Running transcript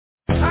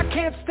I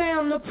can't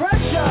stand the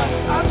pressure.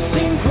 I've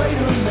seen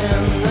greater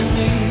men than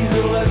me,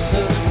 the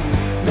lesser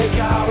make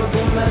out of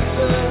the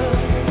messer.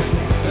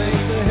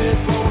 Take the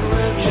headphone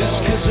red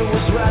just 'cause it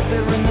was right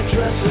there in the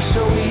dresser,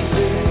 so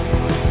easy.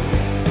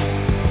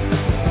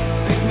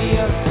 Pick me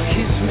up,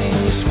 kiss me,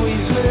 and you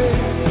squeeze me.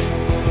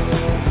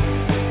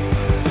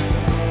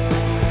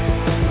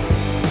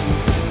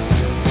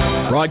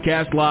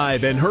 Broadcast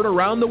live and heard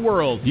around the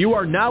world, you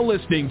are now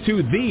listening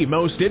to the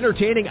most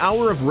entertaining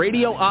hour of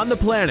radio on the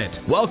planet.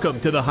 Welcome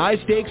to the High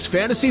Stakes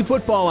Fantasy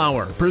Football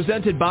Hour,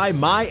 presented by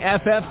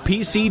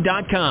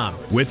MyFFPC.com,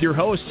 with your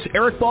hosts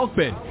Eric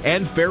Balkman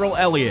and Farrell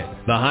Elliott.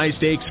 The High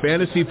Stakes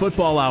Fantasy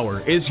Football Hour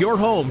is your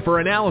home for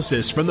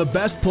analysis from the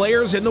best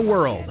players in the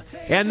world.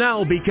 And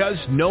now, because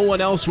no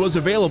one else was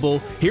available,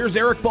 here's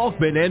Eric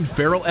Balkman and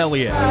Farrell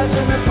Elliott.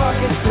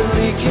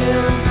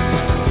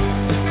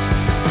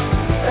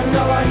 And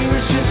all I hear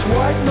is just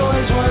white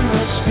noise when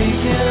they're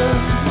speaking.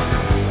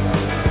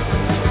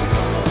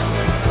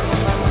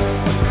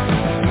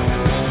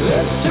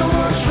 There's too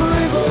much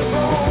river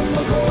from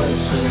the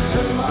voices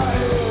in my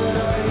head. I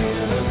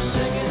hear them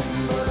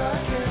singing, but I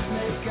can't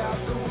make out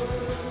the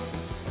words.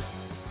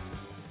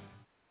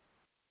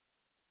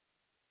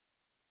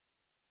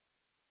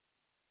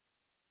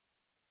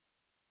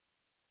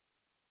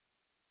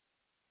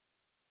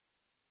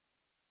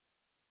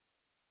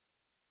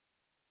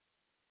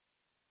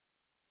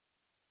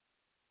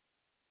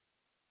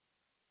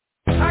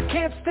 I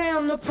can't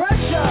stand the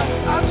pressure.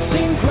 I've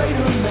seen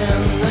greater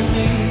men than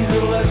me,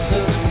 the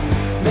lesser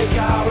make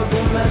out of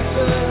the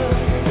messer.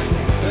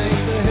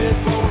 Take the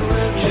headphone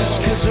red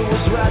just 'cause it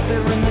was right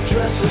there in the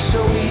dresser,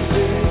 so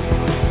easy.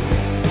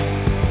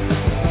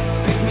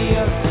 Pick me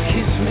up,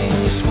 kiss me,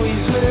 and you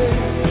squeeze me.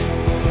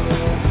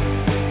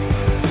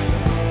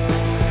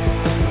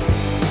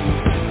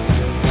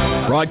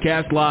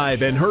 Broadcast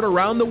live and heard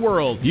around the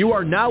world, you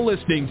are now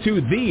listening to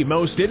the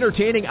most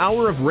entertaining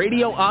hour of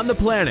radio on the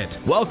planet.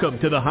 Welcome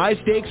to the High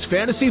Stakes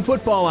Fantasy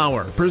Football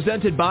Hour,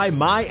 presented by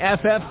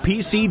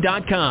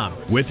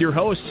MyFFPC.com, with your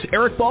hosts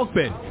Eric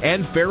Balkman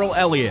and Farrell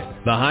Elliott.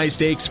 The High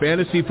Stakes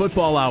Fantasy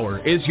Football Hour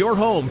is your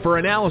home for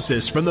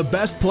analysis from the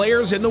best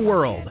players in the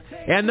world.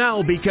 And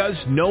now,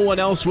 because no one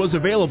else was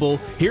available,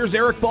 here's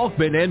Eric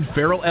Balkman and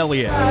Farrell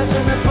Elliott.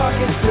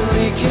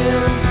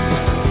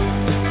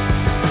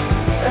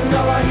 And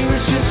all I hear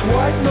is just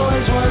white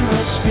noise when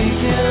they're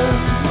speaking.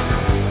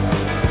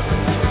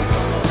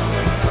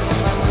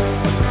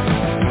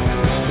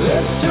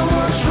 There's too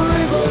much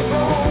river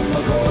from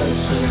the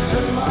voices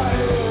in my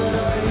head.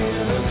 I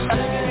hear them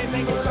singing.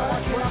 Thank you so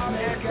much, Rob,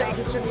 and thank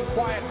you to the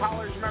Quiet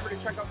Hollers. Remember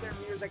to check out their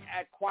music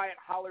at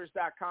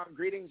quiethollers.com.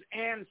 Greetings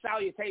and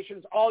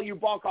salutations, all you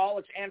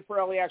Bulkaholics and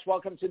Farrelliacs.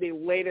 Welcome to the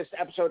latest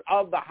episode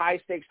of the High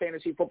Stakes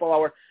Fantasy Football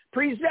Hour,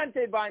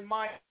 presented by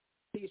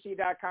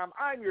PC.com.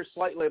 I'm your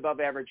slightly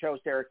above average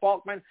host, Eric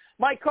Balkman.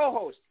 My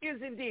co-host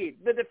is indeed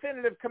the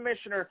definitive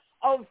commissioner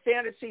of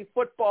fantasy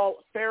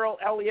football, Farrell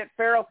Elliott.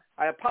 Farrell,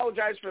 I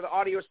apologize for the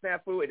audio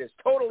snafu. It is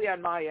totally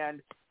on my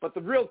end. But the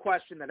real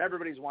question that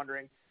everybody's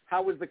wondering,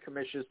 how was the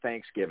commissioner's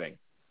Thanksgiving?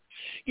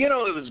 You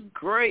know, it was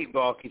great,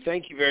 Balky.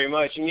 Thank you very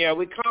much. And, yeah,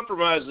 we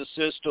compromised the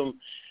system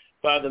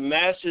by the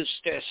massive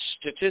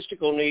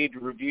statistical need to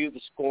review the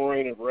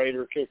scoring of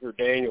Raider kicker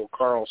Daniel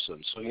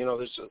Carlson. So, you know,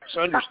 there's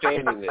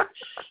understanding that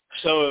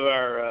some of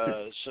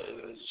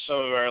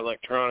our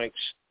electronics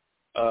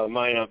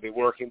might not be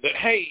working. But,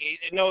 hey,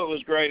 no, it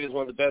was great. It was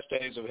one of the best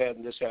days I've had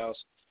in this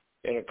house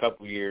in a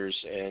couple of years,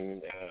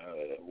 and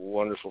a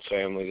wonderful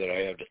family that I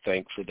have to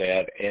thank for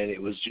that. And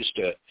it was just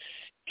a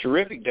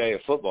terrific day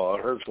of football.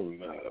 I heard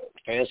from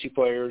fantasy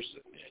players,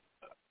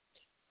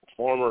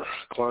 former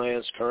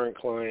clients, current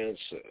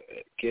clients,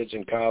 kids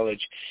in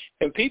college,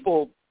 and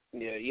people,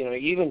 you know,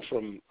 even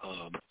from,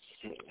 I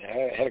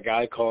had a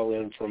guy call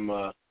in from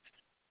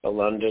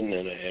London,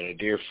 and a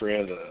dear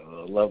friend,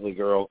 a lovely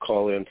girl,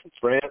 call in from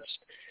France.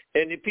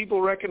 And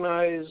people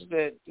recognize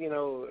that, you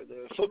know,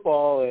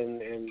 football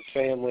and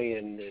family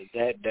and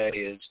that day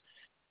is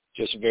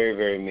just very,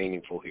 very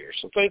meaningful here.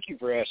 So thank you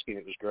for asking.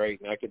 It was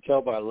great. And I could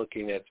tell by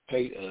looking at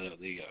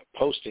the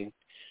posting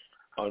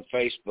on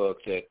Facebook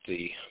that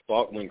the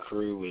Balkman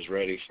crew was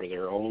ready for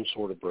their own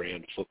sort of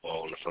brand of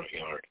football in the front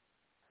yard.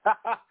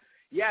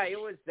 Yeah,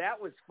 that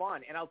was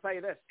fun. And I'll tell you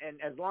this, and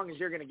as long as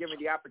you're going to give me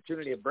the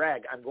opportunity to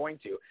brag, I'm going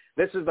to.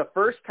 This is the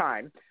first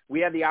time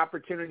we had the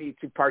opportunity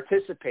to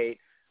participate.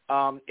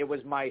 It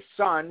was my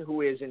son,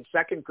 who is in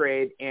second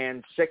grade,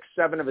 and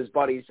 6-7 of his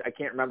buddies. I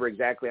can't remember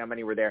exactly how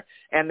many were there.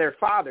 And their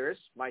fathers,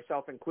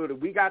 myself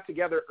included, we got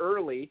together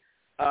early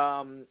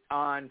on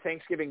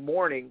Thanksgiving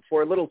morning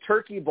for a little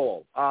turkey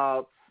bowl,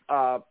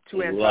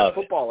 two-hand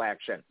football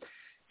action.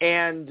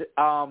 And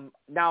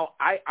now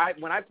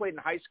when I played in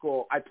high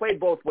school, I played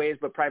both ways,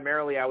 but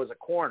primarily I was a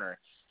corner.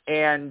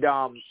 And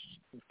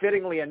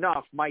fittingly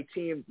enough, my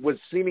team was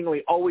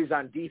seemingly always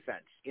on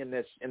defense in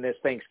this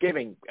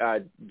Thanksgiving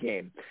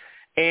game.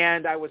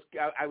 And I was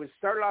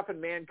started off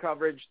in man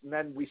coverage, and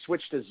then we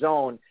switched to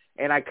zone,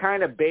 and I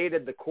kind of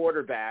baited the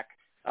quarterback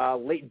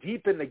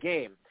deep in the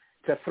game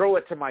to throw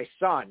it to my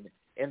son.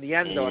 in the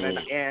end zone,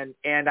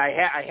 and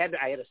I had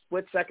a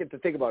split second to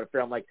think about it.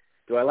 I'm like,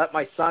 do I let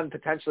my son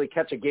potentially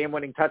catch a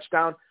game-winning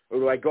touchdown, or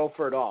do I go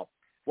for it all?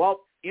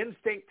 Well,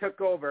 instinct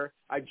took over.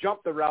 I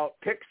jumped the route,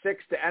 pick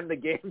six to end the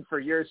game for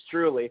yours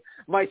truly.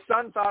 My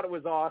son thought it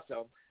was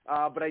awesome,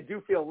 but I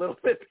do feel a little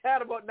bit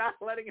bad about not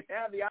letting him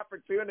have the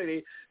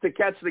opportunity to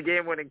catch the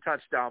game-winning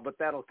touchdown, but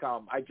that'll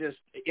come.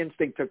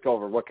 Instinct took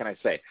over. What can I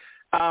say?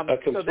 A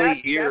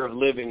complete year of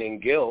living in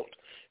guilt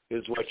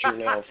is what you're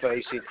now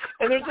facing.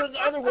 And there's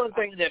another one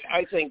thing that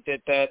I think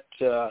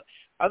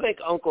I think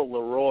Uncle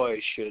Leroy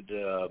should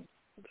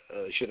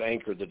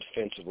anchor the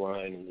defensive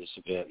line in this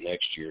event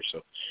next year.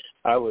 So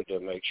I would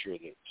make sure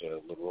that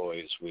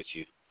Leroy is with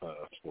you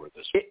for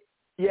this.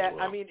 Yeah,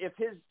 well. I mean, if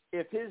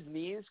his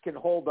knees can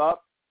hold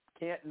up,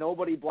 can't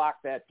nobody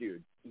block that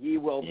dude. He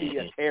will be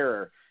a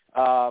terror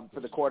for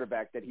the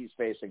quarterback that he's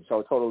facing. So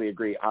I totally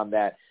agree on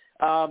that.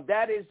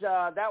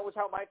 That was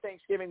how my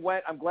Thanksgiving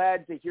went. I'm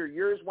glad to hear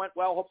yours went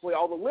well. Hopefully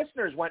all the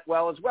listeners went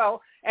well as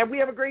well. And we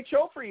have a great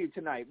show for you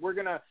tonight. We're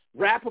going to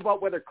rap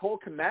about whether Cole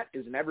Kmet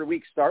is an every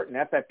week start in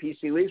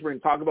FFPC leagues. We're going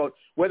to talk about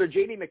whether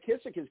J.D.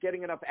 McKissick is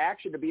getting enough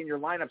action to be in your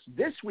lineups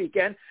this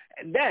weekend.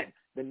 And then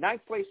the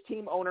ninth place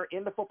team owner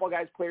in the Football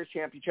Guys Players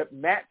Championship,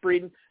 Matt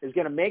Bredin, is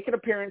going to make an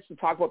appearance to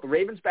talk about the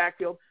Ravens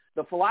backfield,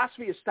 the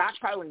philosophy of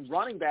stockpiling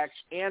running backs,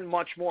 and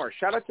much more.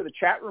 Shout out to the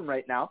chat room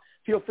right now.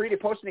 Feel free to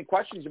post any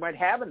questions you might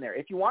have in there.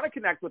 If you want to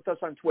connect with us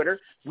on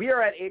Twitter, we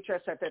are at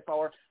HSFF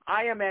Hour.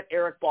 I am at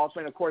Eric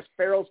Baltzman. Of course,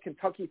 Farrell's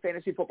Kentucky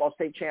Fantasy Football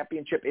State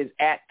Championship is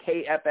at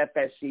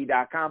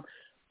KFFSC.com.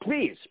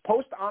 Please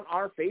post on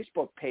our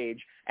Facebook page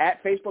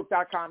at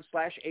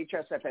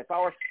facebook.com/HSFF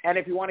Hour. And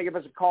if you want to give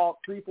us a call,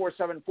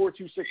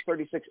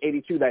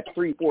 347-426-3682. That's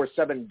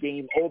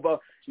 347-GAME-OBA.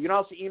 You can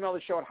also email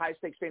the show at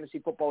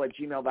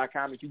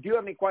highstakesfantasyfootball@gmail.com. If you do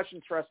have any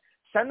questions for us,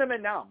 send them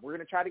in now. We're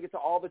going to try to get to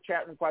all the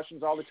chat room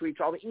questions, all the tweets,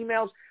 all the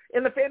emails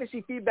in the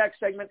fantasy feedback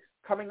segment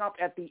coming up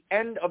at the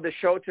end of the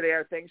show today.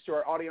 Our thanks to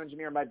our audio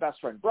engineer, my best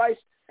friend Bryce,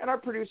 and our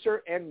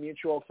producer and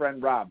mutual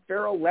friend Rob.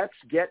 Farrell, let's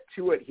get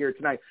to it here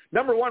tonight.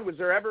 Number one, was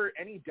there ever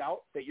any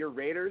doubt that your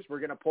Raiders were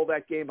going to pull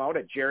that game out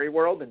at Jerry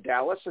World in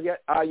Dallas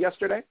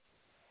yesterday?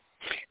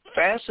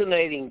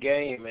 Fascinating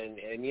game,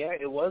 and yeah,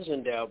 it was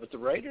in doubt. But the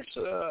Raiders,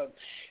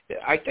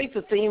 I think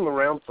the theme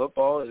around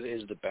football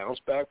is the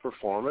bounce-back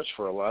performance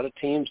for a lot of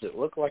teams that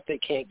look like they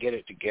can't get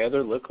it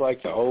together, look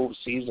like the whole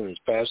season has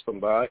passed them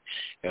by,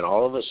 and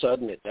all of a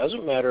sudden it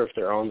doesn't matter if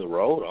they're on the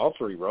road. All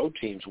three road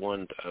teams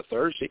won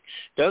Thursday. It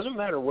doesn't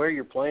matter where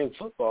you're playing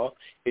football.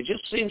 It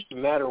just seems to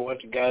matter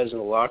what the guys in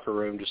the locker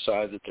room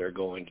decide that they're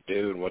going to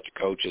do and what the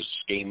coaches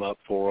scheme up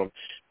for them.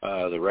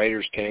 The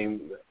Raiders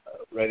came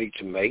ready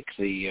to make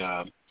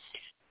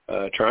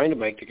trying to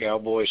make the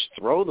Cowboys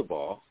throw the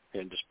ball,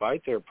 and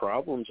despite their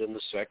problems in the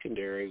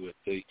secondary with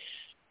the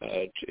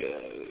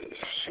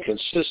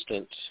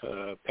consistent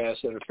pass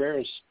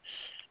interference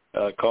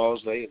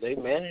calls, they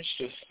managed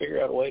to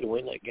figure out a way to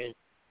win that game.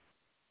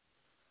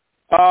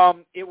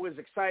 It was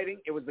exciting.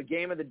 It was the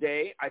game of the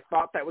day. I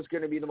thought that was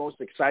going to be the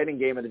most exciting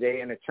game of the day,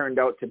 and it turned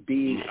out to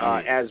be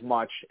as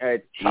much.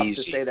 Tough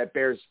to say that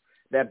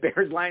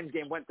Bears-Lions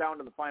game went down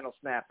to the final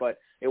snap, but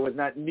it was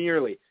not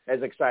nearly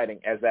as exciting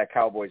as that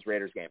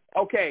Cowboys-Raiders game.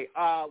 Okay,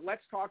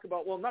 let's talk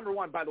about, number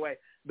one, by the way,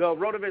 the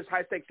RotoViz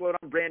High Stakes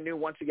Lowdown, brand new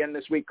once again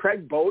this week.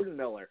 Craig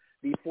Bodenmiller,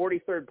 the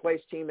 43rd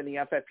place team in the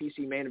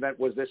FFPC main event,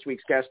 was this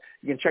week's guest.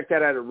 You can check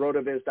that out at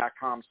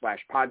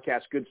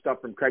rotoviz.com/podcast. Good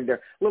stuff from Craig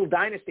there. Little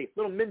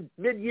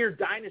mid-year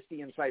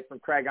dynasty insight from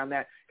Craig on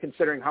that,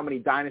 considering how many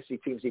dynasty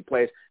teams he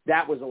plays.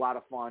 That was a lot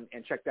of fun,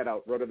 and check that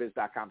out,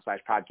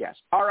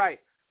 rotoviz.com/podcast. All right.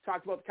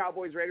 Talked about the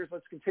Cowboys-Raiders.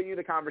 Let's continue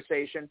the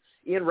conversation.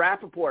 Ian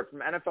Rappaport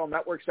from NFL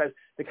Network says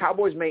the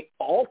Cowboys may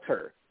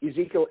alter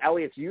Ezekiel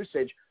Elliott's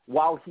usage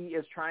while he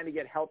is trying to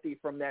get healthy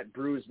from that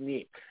bruised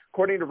knee.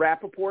 According to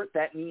Rappaport,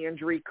 that knee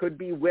injury could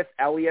be with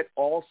Elliott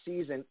all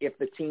season if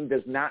the team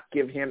does not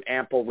give him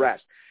ample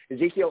rest.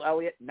 Ezekiel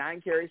Elliott,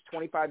 9 carries,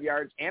 25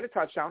 yards, and a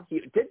touchdown.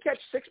 He did catch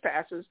 6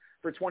 passes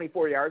for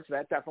 24 yards, so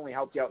that definitely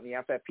helped you out in the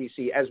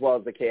FFPC as well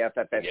as the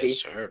KFFSC. Yes,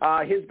 sir.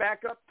 His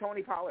backup,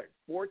 Tony Pollard,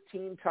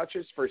 14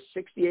 touches for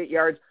 68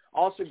 yards,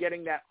 also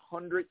getting that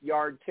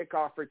 100-yard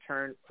kickoff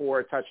return for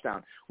a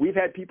touchdown. We've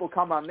had people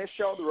come on this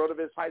show, the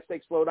RotoViz High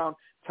Stakes Lowdown,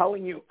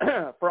 telling you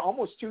for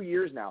almost 2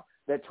 years now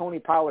that Tony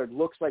Pollard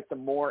looks like the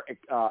more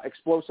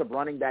explosive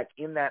running back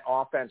in that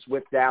offense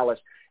with Dallas.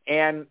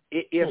 And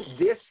if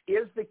this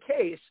is the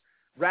case,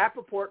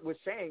 Rappaport was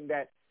saying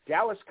that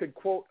Dallas could,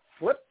 quote,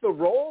 flip the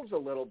roles a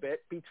little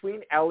bit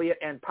between Elliott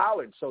and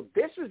Pollard. So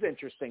this is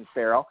interesting,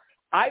 Farrell.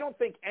 I don't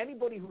think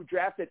anybody who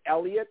drafted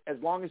Elliott, as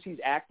long as he's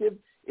active,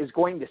 is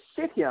going to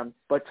sit him.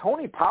 But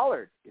Tony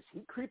Pollard, is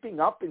he creeping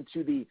up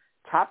into the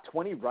top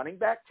 20 running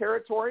back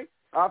territory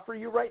for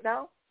you right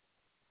now?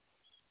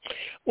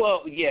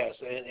 Well, yes,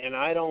 and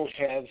I don't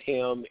have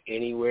him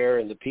anywhere,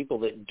 and the people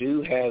that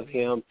do have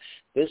him,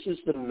 this is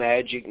the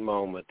magic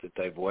moment that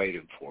they've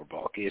waited for,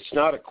 Balky. It's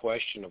not a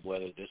question of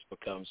whether this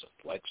becomes a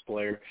flex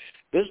player.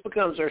 This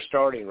becomes their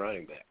starting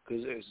running back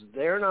because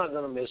they're not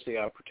going to miss the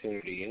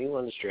opportunity.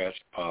 Anyone that's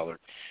drafted Pollard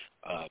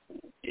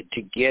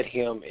to get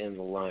him in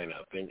the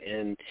lineup.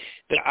 And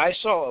I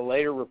saw a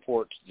later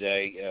report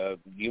today.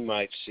 You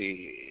might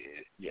see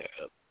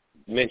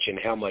mention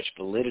how much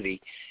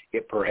validity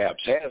it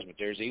perhaps has, but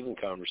there's even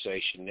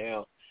conversation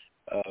now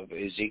of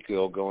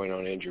Ezekiel going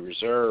on injured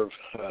reserve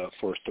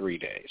for 3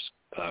 days,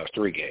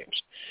 3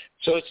 games.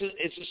 So it's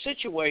a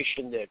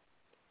situation that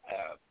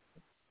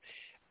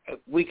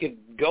we could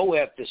go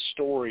at this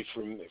story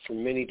from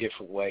many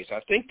different ways. I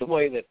think the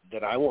way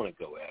that I want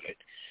to go at it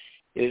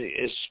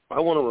is I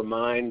want to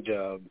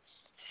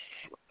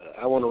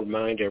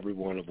remind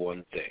everyone of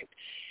one thing.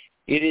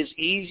 It is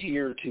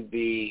easier to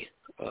be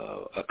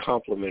a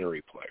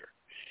complimentary player.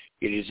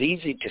 It is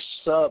easy to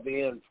sub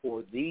in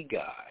for the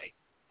guy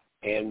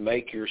and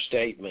make your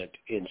statement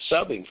in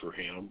subbing for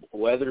him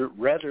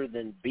rather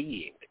than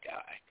being the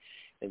guy.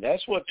 And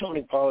that's what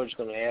Tony Pollard's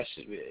going to ask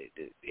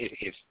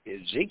if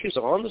Zeke is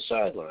on the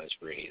sidelines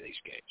for any of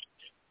these games.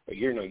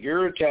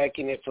 You're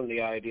attacking it from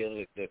the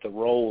idea that the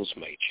roles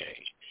may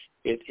change.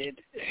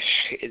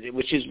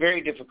 Which is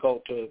very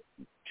difficult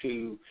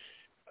to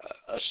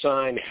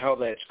assign how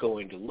that's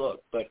going to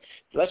look. But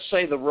let's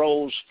say the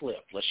roles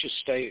flip. Let's just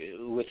stay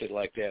with it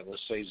like that.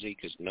 Let's say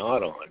Zeke is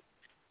not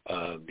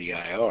on the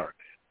IR.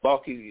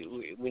 Balky,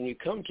 when you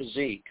come to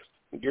Zeke,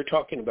 you're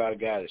talking about a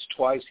guy that's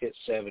twice hit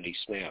 70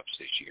 snaps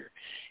this year.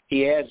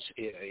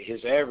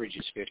 His average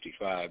is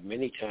 55.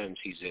 Many times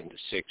he's in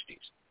the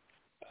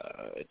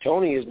 60s.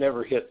 Tony has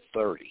never hit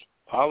 30.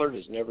 Pollard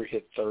has never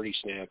hit 30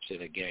 snaps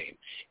in a game.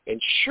 And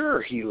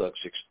sure, he looks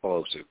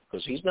explosive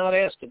because he's not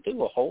asked to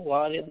do a whole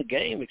lot in the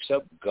game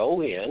except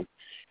go in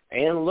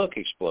and look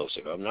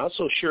explosive. I'm not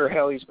so sure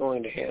how he's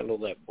going to handle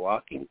that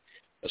blocking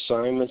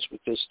assignments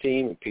with this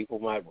team, and people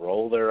might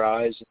roll their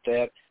eyes at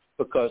that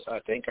because I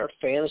think our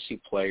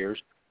fantasy players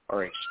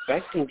are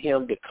expecting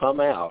him to come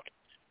out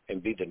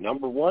and be the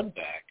number one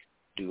back,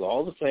 do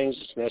all the things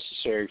that's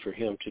necessary for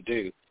him to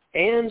do,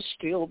 and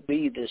still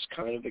be this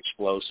kind of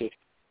explosive,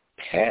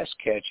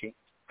 pass-catching,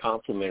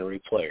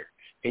 complimentary player.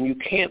 And you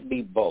can't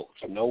be both.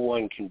 No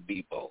one can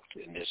be both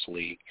in this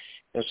league.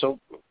 And so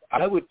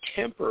I would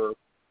temper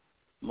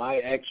my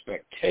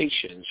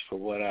expectations for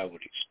what I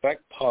would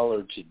expect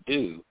Pollard to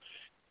do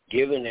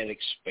given an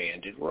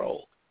expanded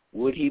role.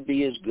 Would he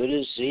be as good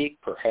as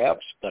Zeke?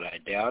 Perhaps, but I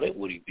doubt it.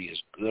 Would he be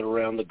as good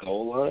around the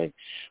goal line?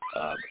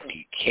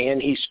 Can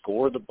he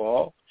score the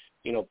ball?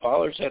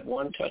 Pollard's had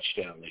 1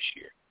 touchdown this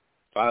year.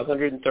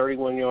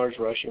 531 yards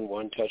rushing,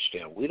 1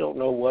 touchdown. We don't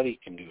know what he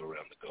can do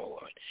around the goal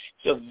line.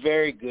 He's a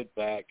very good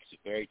back. He's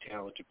a very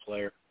talented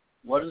player.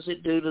 What does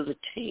it do to the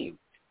team?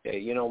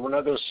 We're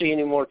not going to see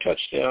any more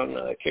touchdown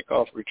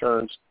kickoff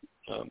returns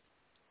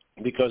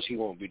because he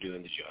won't be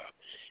doing the job.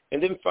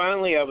 And then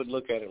finally, I would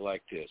look at it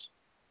like this.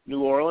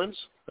 New Orleans,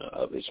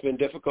 it's been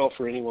difficult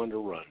for anyone to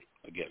run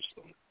against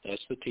them.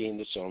 That's the team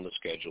that's on the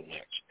schedule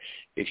next.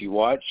 If you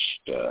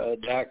watched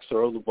Dak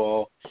throw the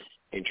ball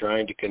and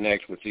trying to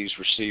connect with these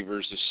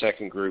receivers, the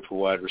second group of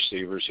wide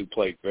receivers who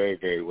played very,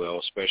 very well,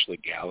 especially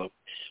Gallup,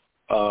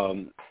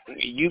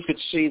 you could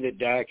see that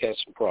Dak has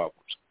some problems.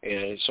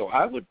 And so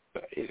I would,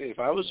 if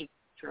I was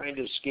trying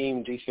to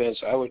scheme defense,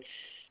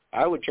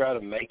 I would try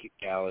to make it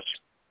Dallas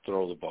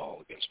throw the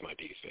ball against my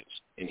defense.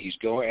 And he's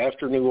going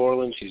after New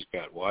Orleans. He's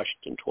got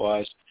Washington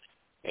twice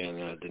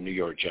and the New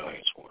York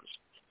Giants once.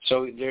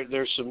 So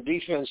there's some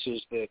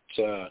defenses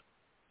that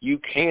you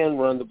can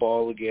run the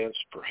ball against.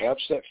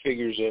 Perhaps that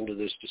figures into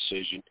this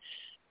decision.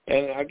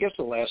 And I guess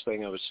the last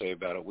thing I would say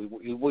about it,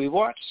 we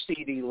watched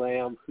CeeDee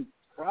Lamb, who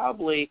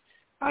probably,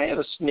 I have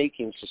a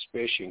sneaking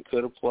suspicion,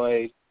 could have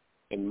played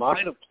and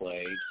might have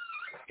played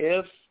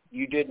if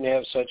you didn't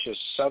have such a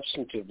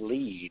substantive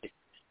lead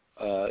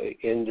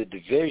in the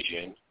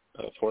division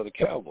for the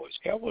Cowboys.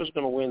 Cowboys are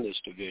going to win this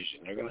division.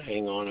 They're going to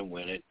hang on and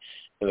win it,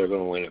 and they're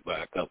going to win it by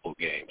a couple of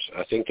games.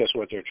 I think that's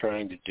what they're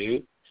trying to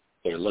do.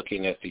 They're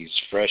looking at these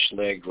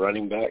fresh-legged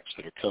running backs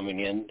that are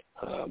coming in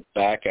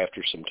back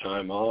after some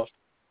time off.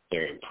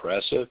 They're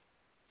impressive,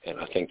 and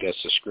I think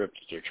that's the script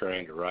that they're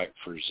trying to write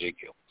for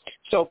Ezekiel.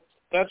 So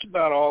that's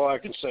about all I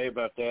can say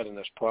about that, and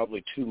that's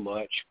probably too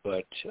much,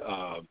 but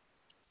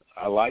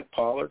I like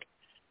Pollard.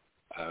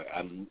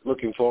 I'm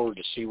looking forward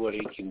to see what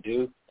he can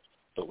do,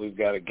 but we've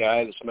got a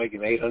guy that's making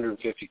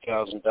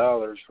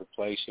 $850,000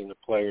 replacing a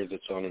player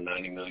that's on a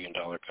 $90 million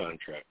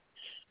contract,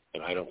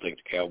 and I don't think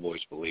the Cowboys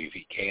believe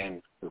he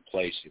can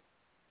replace him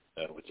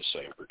with the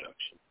same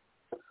production.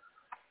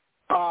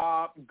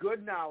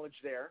 Good knowledge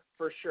there,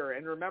 for sure.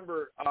 And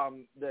remember,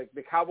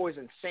 the Cowboys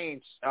and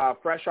Saints,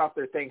 fresh off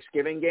their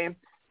Thanksgiving game,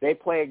 they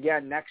play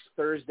again next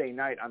Thursday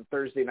night on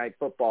Thursday Night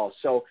Football.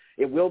 So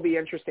it will be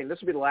interesting.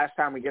 This will be the last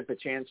time we get the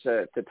chance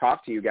to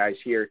talk to you guys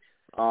here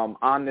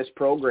on this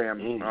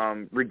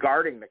program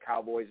regarding the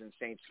Cowboys and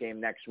Saints game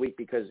next week,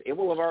 because it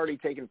will have already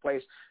taken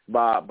place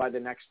by the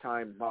next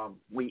time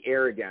we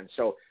air again.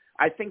 So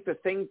I think the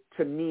thing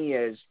to me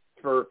is,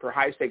 for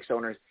high-stakes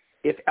owners,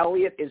 if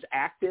Elliott is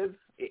active,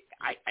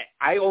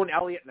 I own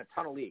Elliott in a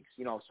ton of leagues,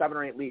 7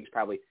 or 8 leagues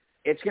probably.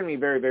 It's going to be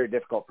very, very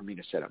difficult for me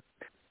to sit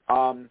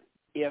him.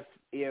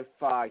 If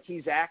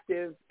he's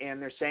active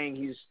and they're saying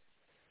he's,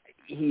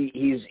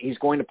 he's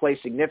going to play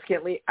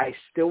significantly, I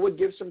still would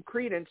give some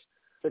credence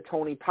to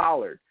Tony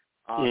Pollard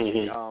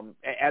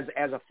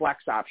as a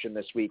flex option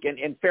this week.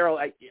 And Farrell,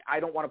 I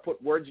don't want to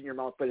put words in your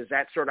mouth, but is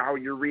that sort of how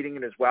you're reading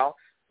it as well?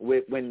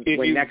 When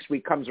next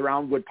week comes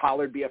around, would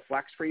Pollard be a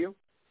flex for you?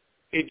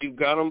 If you've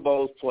got them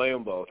both, play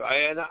them both.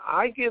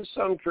 I give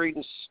some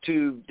credence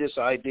to this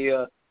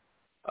idea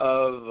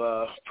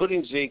of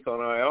putting Zeke on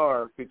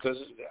IR because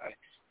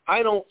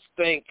I don't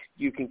think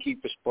you can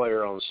keep this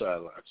player on the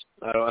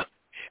sidelines.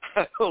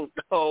 I don't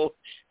know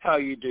how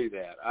you do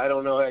that. I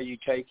don't know how you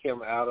take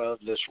him out of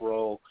this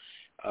role.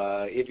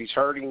 If he's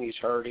hurting, he's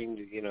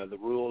hurting. You know, the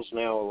rules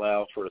now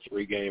allow for a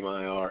 3-game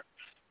IR,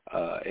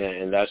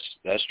 and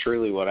that's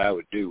truly what I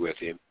would do with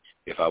him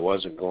if I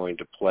wasn't going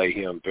to play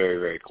him very,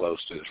 very close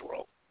to his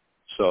role.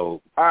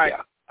 So, all right.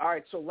 Yeah. All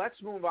right, so let's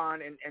move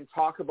on and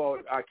talk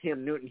about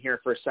Cam Newton here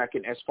for a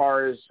second as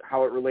far as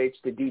how it relates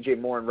to DJ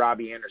Moore and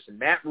Robbie Anderson.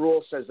 Matt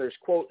Rule says there's,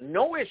 quote,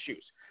 no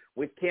issues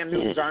with Cam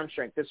Newton's arm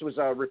strength. This was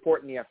a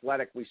report in The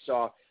Athletic we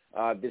saw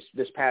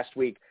this past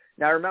week.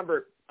 Now,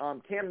 remember,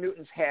 Cam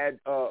Newton's had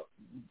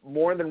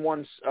more than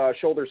one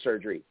shoulder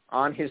surgery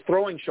on his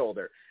throwing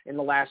shoulder in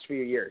the last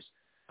few years.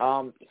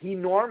 He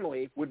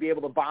normally would be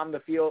able to bomb the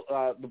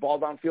ball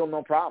downfield,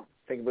 no problem.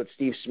 Think about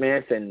Steve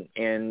Smith and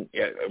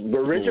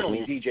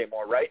originally DJ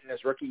Moore, right, in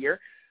his rookie year.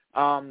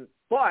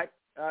 But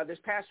this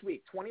past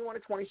week, 21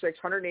 of 26,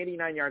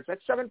 189 yards.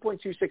 That's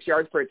 7.26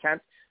 yards per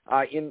attempt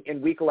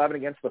in Week 11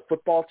 against the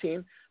football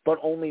team. But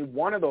only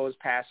one of those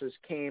passes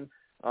came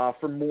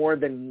for more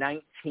than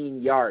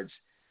 19 yards.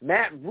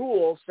 Matt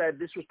Rule said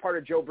this was part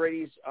of Joe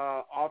Brady's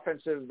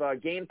offensive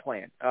game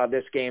plan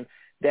this game,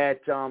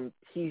 that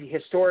he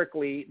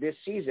historically this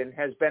season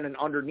has been an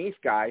underneath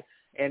guy,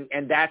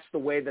 and that's the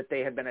way that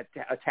they have been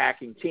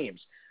attacking teams.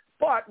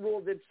 But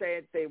Rule did say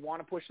it, they want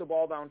to push the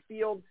ball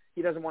downfield.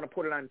 He doesn't want to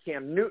put it on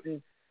Cam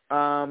Newton.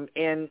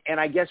 And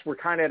I guess we're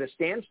kind of at a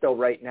standstill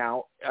right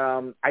now.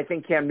 I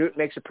think Cam Newton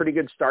makes a pretty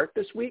good start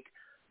this week.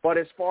 But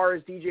as far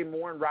as DJ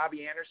Moore and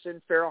Robbie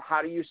Anderson, Farrell,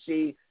 how do you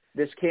see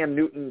this Cam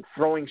Newton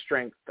throwing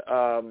strength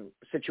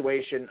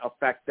situation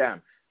affect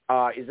them?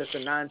 Is this a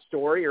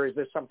non-story, or is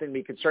this something to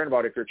be concerned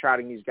about if you're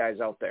trotting these guys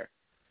out there?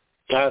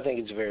 I think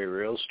it's a very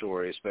real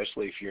story,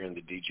 especially if you're in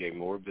the DJ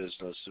Moore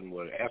business. And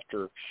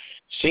after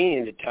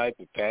seeing the type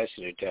of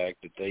passing attack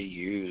that they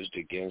used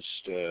against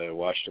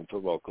Washington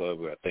Football Club,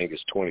 who I think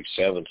is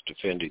 27th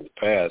defending the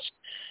pass,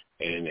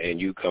 and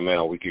you come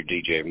out with your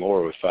DJ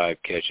Moore with 5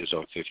 catches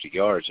on 50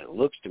 yards, and it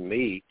looks to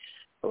me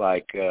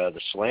like the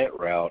slant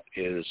route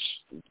is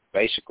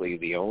basically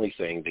the only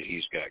thing that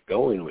he's got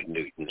going with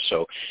Newton.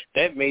 So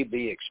that may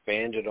be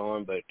expanded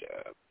on, but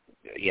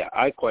yeah,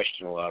 I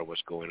question a lot of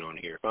what's going on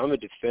here. If I'm a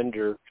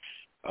defender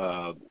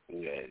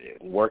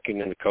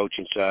working in the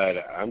coaching side,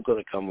 I'm going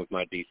to come with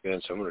my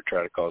defense. I'm going to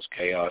try to cause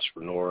chaos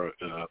for Moore.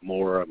 I'm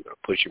going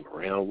to push him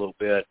around a little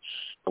bit.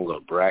 I'm going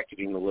to bracket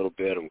him a little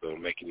bit. I'm going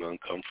to make him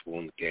uncomfortable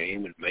in the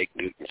game and make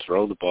Newton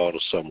throw the ball to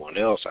someone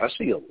else. I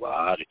see a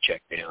lot of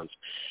checkdowns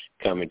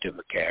coming to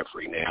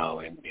McCaffrey now,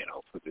 and, you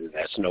know,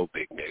 that's no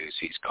big news.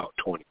 He's caught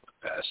 21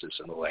 passes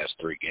in the last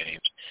 3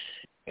 games,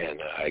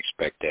 and I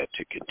expect that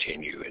to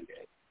continue. And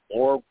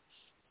Moore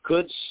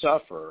could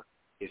suffer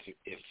if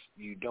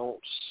you don't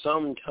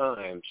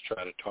sometimes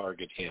try to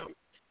target him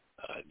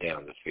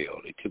down the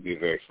field. It could be a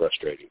very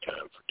frustrating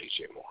time for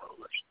DJ Moore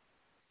owners.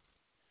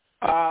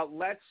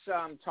 Let's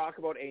talk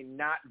about a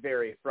not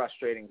very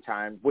frustrating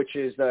time, which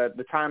is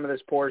the time of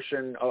this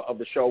portion of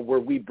the show where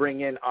we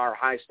bring in our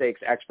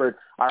high-stakes expert,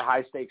 our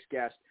high-stakes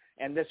guest.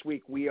 And this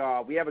week we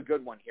have a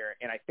good one here,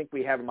 and I think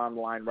we have him on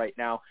the line right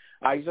now.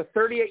 He's a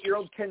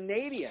 38-year-old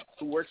Canadian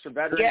who works for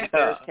Veterans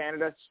Affairs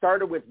Canada,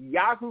 started with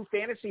Yahoo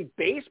Fantasy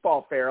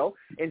Baseball, Farrell,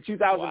 in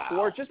 2004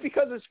 Wow. just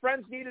because his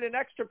friends needed an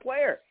extra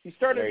player. He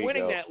started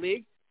winning that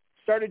league,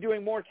 started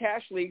doing more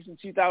cash leagues in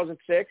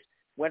 2006,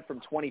 went from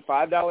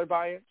 $25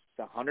 buy-ins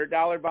to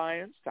 $100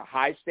 buy-ins to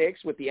high stakes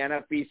with the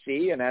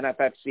NFBC and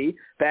NFFC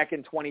back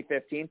in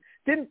 2015.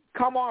 Didn't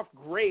come off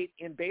great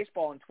in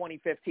baseball in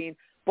 2015,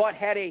 but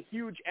had a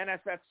huge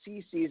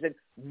NFFC season,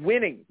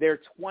 winning their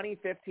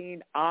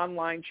 2015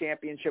 online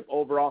championship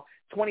overall.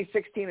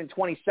 2016 and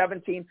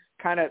 2017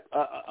 kind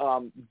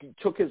of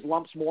took his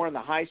lumps more in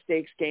the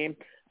high-stakes game.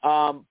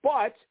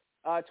 But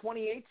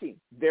 2018,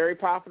 very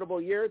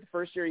profitable year, the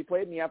first year he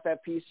played in the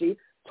FFPC.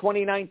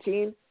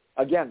 2019,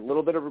 again, a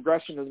little bit of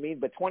regression to the mean,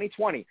 but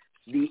 2020,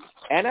 the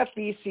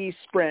NFBC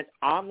Sprint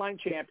Online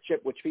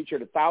Championship, which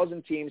featured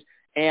 1,000 teams,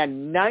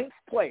 and 9th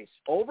place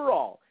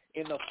overall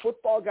in the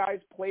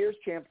Footballguys Players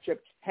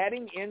Championship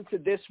heading into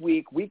this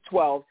week, Week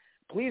 12.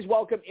 Please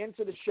welcome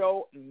into the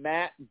show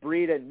Matt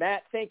Bredin.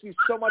 Matt, thank you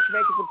so much for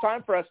making some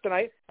time for us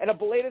tonight, and a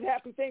belated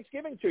Happy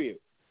Thanksgiving to you.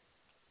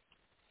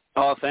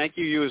 Oh, thank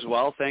you. You as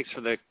well. Thanks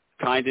for the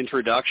kind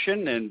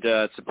introduction, and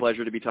it's a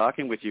pleasure to be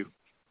talking with you.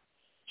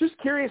 Just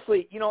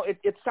curiously, you know,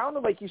 it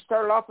sounded like you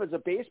started off as a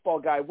baseball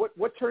guy.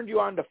 What turned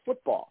you on to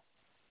football?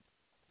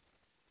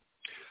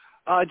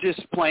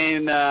 Just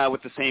playing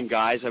with the same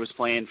guys I was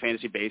playing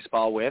fantasy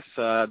baseball with.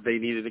 They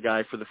needed a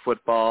guy for the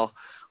football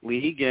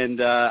league,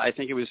 and I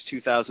think it was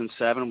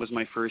 2007 was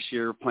my first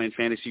year playing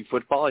fantasy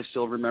football. I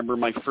still remember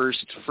my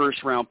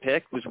first round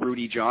pick was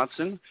Rudy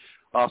Johnson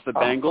off the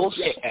Bengals.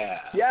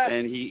 Yeah.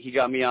 And he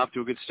got me off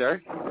to a good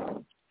start.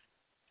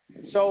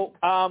 So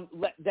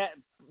that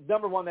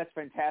number one, that's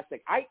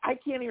fantastic. I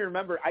can't even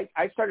remember.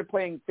 I started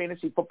playing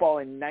fantasy football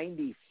in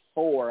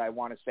 '94, I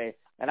want to say,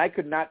 and I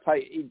could not tell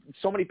you.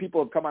 So many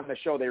people have come on the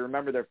show. They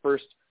remember their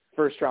first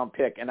round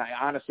pick, and I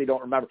honestly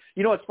don't remember.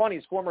 You know what's funny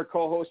is former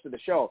co-host of the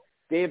show,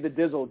 Dave the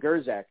Dizzle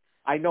Gerzak.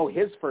 I know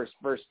his first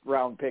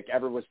round pick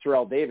ever was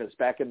Terrell Davis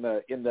back in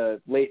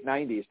the late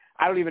 '90s.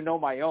 I don't even know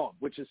my own,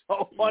 which is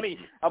so funny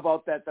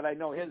about that I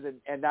know his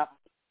and not.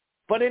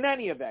 But in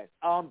any event,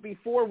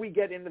 before we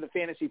get into the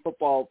fantasy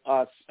football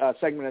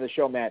segment of the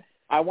show, Matt,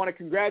 I want to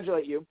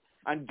congratulate you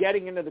on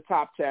getting into the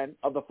top 10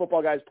 of the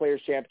Football Guys Players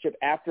Championship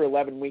after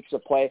 11 weeks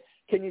of play.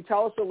 Can you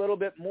tell us a little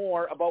bit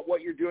more about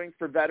what you're doing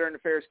for Veteran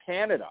Affairs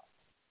Canada?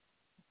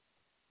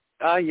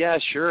 Yeah,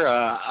 sure.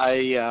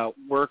 I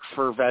work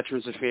for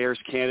Veterans Affairs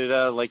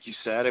Canada. Like you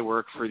said, I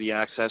work for the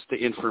Access to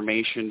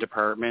Information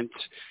Department.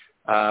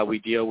 We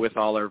deal with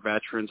all our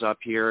veterans up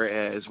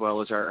here as well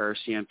as our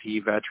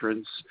RCMP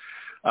veterans.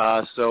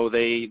 So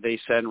they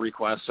send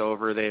requests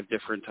over. They have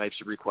different types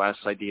of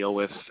requests I deal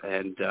with.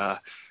 And,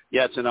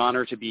 yeah, it's an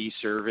honor to be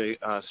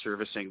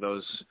servicing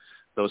those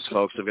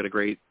folks. I've got a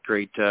great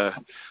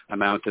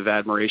amount of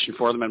admiration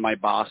for them. And my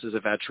boss is a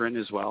veteran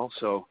as well,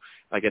 so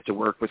I get to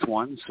work with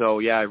one. So,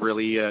 yeah, I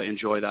really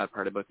enjoy that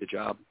part about the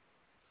job.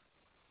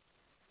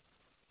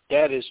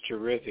 That is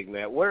terrific,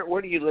 Matt.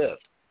 Where do you live?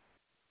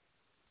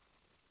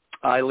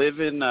 I live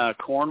in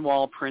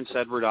Cornwall, Prince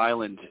Edward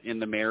Island in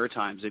the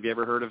Maritimes. Have you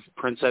ever heard of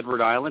Prince Edward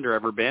Island or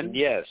ever been?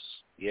 Yes.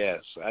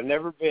 I've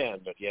never been,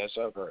 but yes,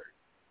 I've heard.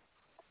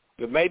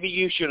 But maybe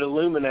you should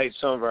illuminate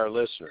some of our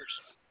listeners.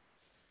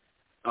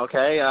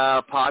 Okay,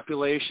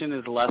 population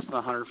is less than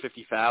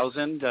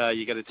 150,000.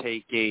 You got to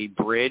take a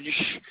bridge.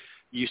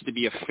 Used to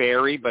be a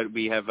ferry, but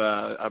we have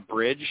a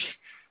bridge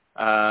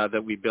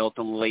that we built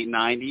in the late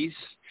 90s.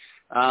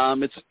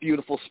 It's a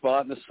beautiful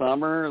spot in the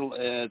summer.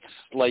 It's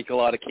like a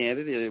lot of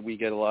Canada. We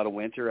get a lot of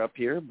winter up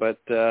here,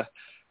 but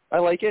I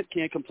like it.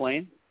 Can't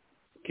complain.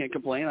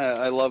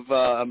 I love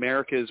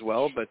America as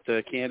well, but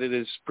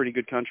Canada is a pretty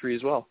good country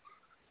as well.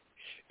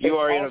 You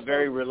are in a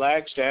very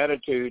relaxed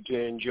attitude to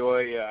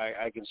enjoy.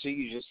 I can see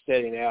you just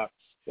sitting out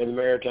in the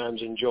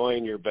Maritimes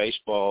enjoying your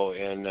baseball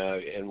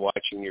and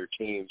watching your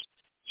teams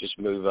just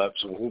move up.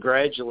 So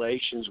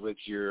congratulations with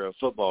your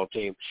football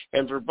team.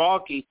 And for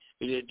Balky,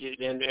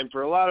 and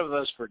for a lot of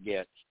us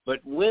forget, but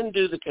when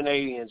do the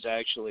Canadians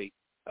actually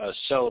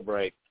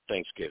celebrate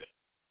Thanksgiving?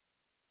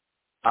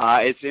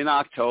 It's in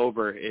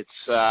October. It's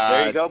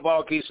there you go,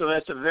 Balky. So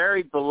that's a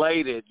very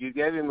belated. You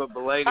gave him a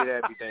belated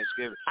happy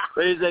Thanksgiving,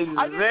 but it's a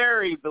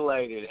very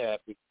belated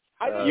happy.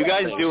 You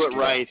guys do it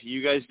right.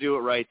 You guys do it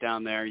right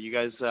down there. You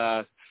guys,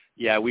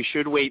 yeah, we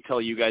should wait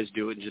till you guys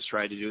do it and just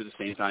try to do it at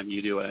the same time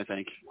you do it, I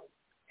think.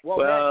 Well,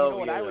 Matt, you know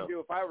what I would do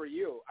if I were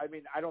you? I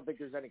mean, I don't think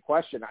there's any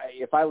question.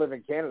 If I live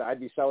in Canada,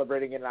 I'd be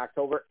celebrating it in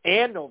October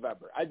and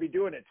November. I'd be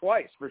doing it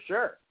twice for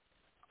sure.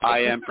 I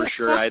am for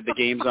sure. I had the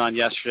games on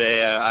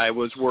yesterday. I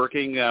was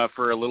working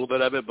for a little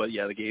bit of it, but,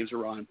 yeah, the games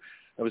were on.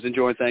 I was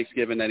enjoying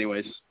Thanksgiving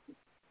anyways.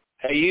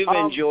 Hey, you've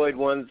enjoyed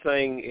one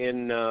thing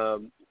in I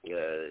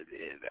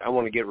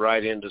want to get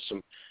right into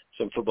some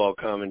football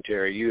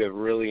commentary. You have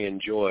really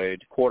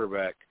enjoyed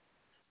quarterback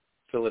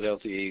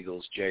Philadelphia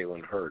Eagles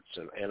Jalen Hurts,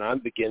 and I'm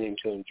beginning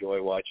to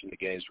enjoy watching the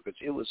games because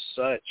it was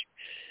such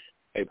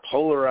a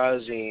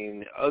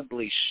polarizing,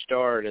 ugly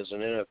start as an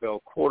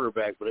NFL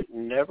quarterback, but it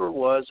never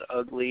was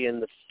ugly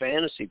in the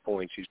fantasy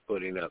points he's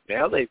putting up.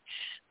 Now they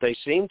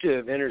seem to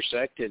have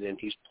intersected, and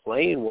he's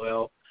playing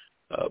well,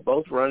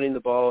 both running the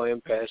ball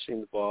and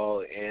passing the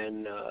ball,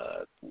 and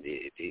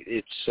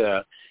the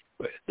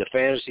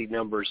fantasy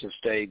numbers have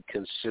stayed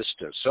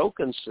consistent, so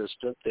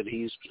consistent that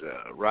he's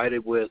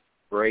righted with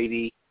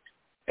Brady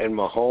and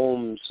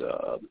Mahomes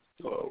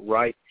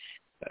right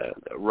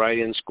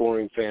in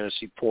scoring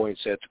fantasy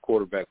points at the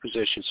quarterback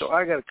position. So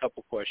I got a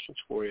couple questions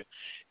for you.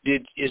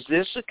 Is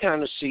this the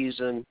kind of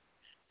season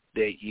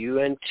that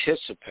you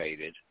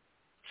anticipated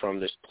from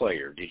this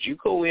player? Did you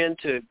go in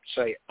to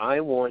say,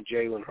 I want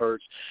Jalen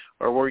Hurts,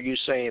 or were you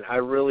saying, I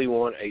really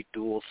want a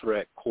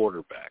dual-threat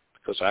quarterback?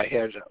 Because I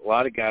had a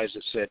lot of guys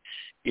that said,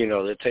 you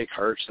know, they'll take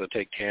Hurts, they'll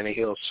take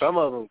Tannehill. Some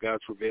of them, God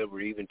forbid,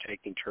 were even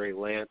taking Trey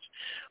Lance.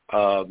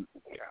 How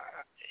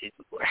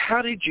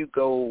did you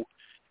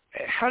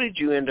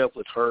end up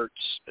with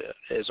Hurts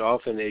as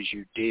often as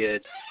you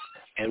did,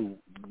 and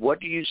what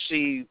do you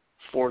see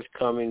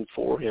forthcoming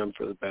for him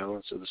for the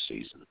balance of the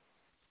season?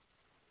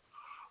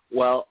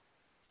 Well,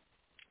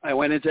 I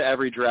went into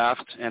every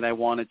draft, and I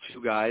wanted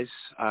two guys.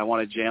 I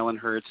wanted Jalen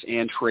Hurts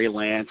and Trey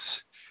Lance,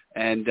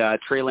 and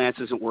Trey Lance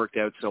hasn't worked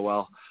out so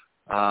well.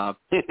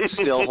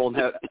 Still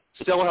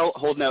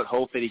holding out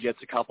hope that he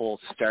gets a couple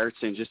starts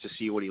and just to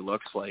see what he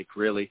looks like,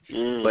 really.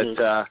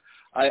 But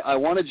I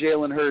wanted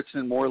Jalen Hurts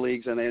in more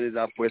leagues, and I ended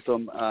up with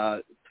him.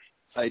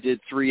 I did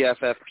 3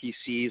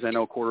 FFPCs. I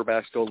know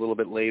quarterbacks go a little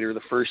bit later.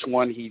 The first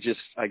one,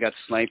 I got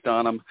sniped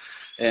on him.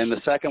 And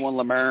the second one,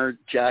 Lamar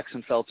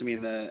Jackson fell to me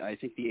in I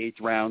think the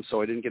 8th round,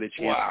 so I didn't get a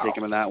chance to take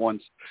him in that one.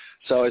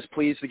 So I was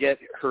pleased to get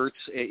Hurts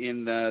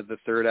in the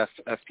third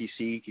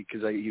FPC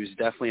because he was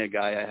definitely a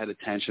guy I had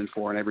attention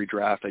for in every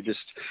draft.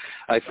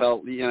 I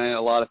felt, a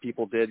lot of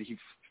people did.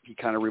 He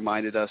kind of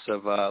reminded us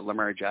of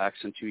Lamar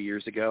Jackson 2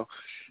 years ago.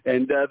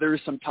 And there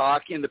was some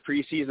talk in the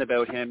preseason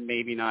about him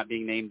maybe not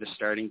being named the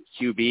starting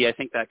QB. I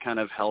think that kind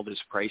of held his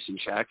price in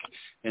check,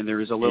 and there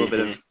was a little bit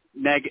of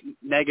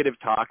negative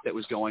talk that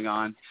was going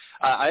on.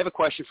 I have a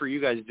question for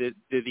you guys. Did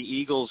the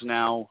Eagles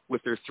now,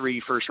 with their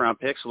 3 first-round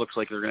picks, it looks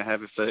like they're going to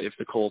have if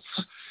the Colts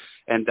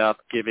end up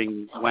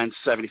giving Wentz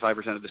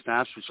 75% of the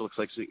snaps, which looks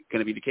like it's going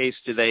to be the case,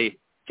 do they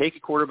take a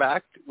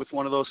quarterback with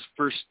one of those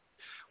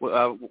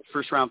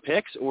first-round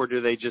picks, or do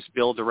they just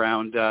build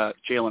around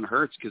Jalen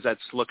Hurts? Because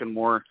that's looking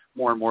more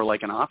and more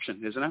like an option,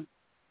 isn't it?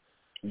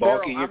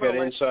 Balky, you got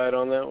insight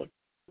on that one?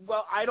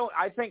 Well, I don't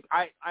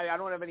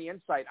have any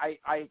insight.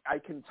 I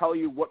can tell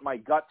you what my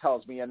gut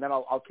tells me, and then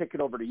I'll kick it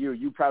over to you.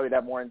 You probably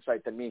have more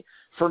insight than me.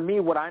 For me,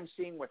 what I'm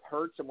seeing with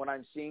Hurts and what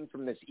I'm seeing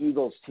from this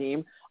Eagles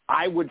team,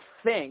 I would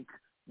think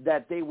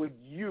that they would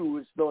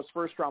use those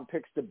first-round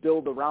picks to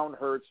build around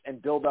Hurts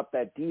and build up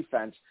that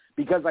defense,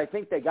 because I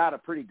think they got a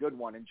pretty good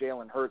one in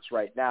Jalen Hurts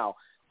right now.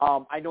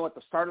 I know at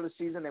the start of the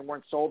season they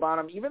weren't sold on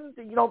him. Even,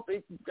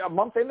 a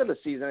month into the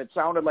season, it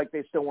sounded like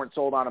they still weren't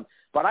sold on him.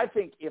 But I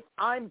think if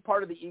I'm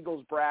part of the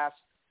Eagles brass,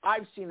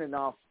 I've seen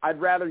enough. I'd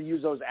rather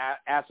use those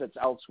assets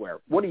elsewhere.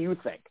 What do you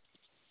think?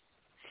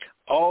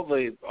 All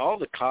the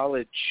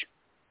college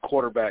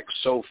quarterbacks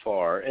so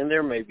far, and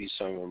there may be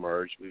some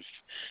emerge. We've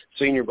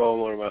Senior Bowl,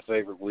 one of my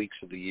favorite weeks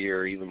of the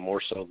year, even more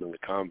so than the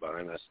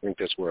Combine. I think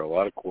that's where a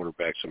lot of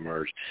quarterbacks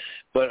emerge.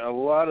 But a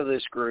lot of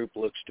this group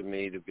looks to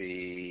me to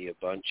be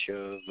a bunch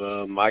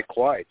of Mike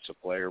White's, a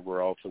player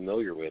we're all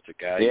familiar with, a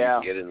guy you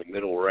can get in the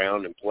middle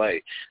round and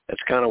play.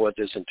 That's kind of what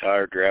this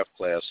entire draft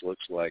class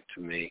looks like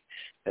to me.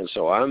 And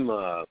so I'm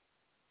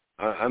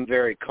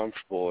very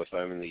comfortable if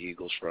I'm in the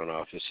Eagles front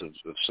office of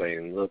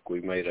saying, look, we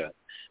made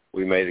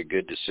a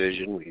good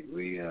decision.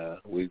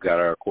 We've got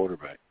our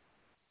quarterback.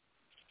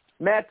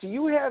 Matt, do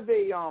you have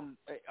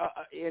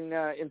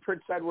in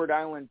Prince Edward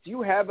Island, do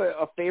you have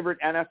a favorite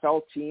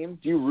NFL team?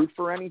 Do you root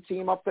for any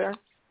team up there?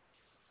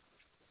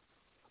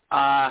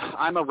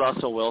 I'm a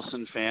Russell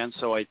Wilson fan,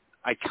 so I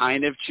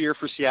kind of cheer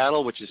for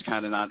Seattle, which is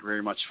kind of not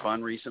very much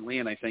fun recently,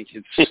 and I think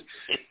it's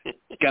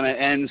going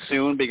to end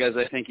soon because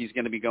I think he's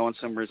going to be going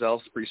somewhere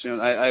else pretty soon.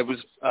 I was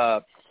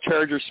a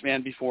Chargers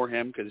fan before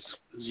him because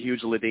I was a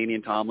huge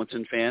LaDainian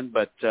Tomlinson fan,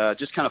 but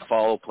just kind of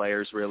follow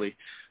players, really.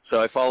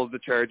 So I followed the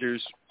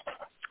Chargers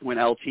when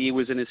LT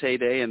was in his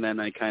heyday, and then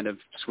I kind of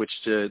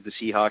switched to the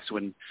Seahawks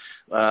when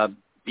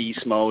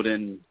Beast Mode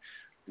and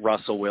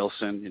Russell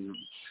Wilson, and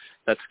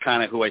that's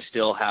kind of who I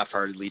still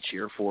half-heartedly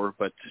cheer for,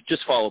 but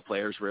just follow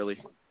players, really.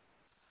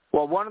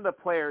 Well, one of the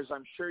players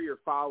I'm sure you're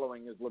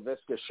following is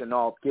Laviska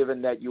Shenault,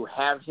 given that you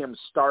have him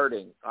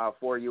starting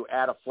for you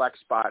at a flex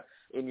spot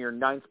in your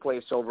 9th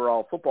place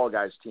overall Football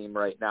Guys team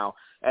right now.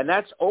 And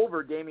that's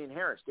over Damian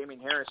Harris. Damian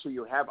Harris, who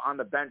you have on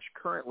the bench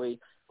currently,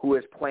 who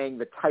is playing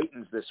the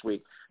Titans this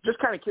week. Just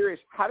kind of curious,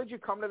 how did you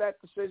come to that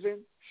decision,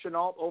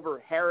 Shenault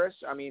over Harris?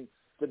 I mean,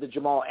 did the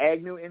Jamal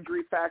Agnew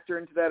injury factor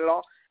into that at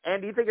all?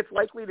 And do you think it's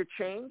likely to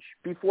change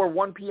before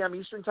 1 p.m.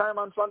 Eastern time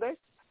on Sunday?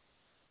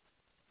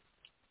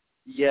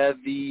 Yeah,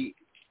 the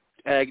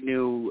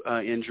Agnew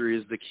injury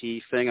is the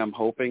key thing. I'm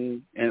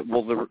hoping, and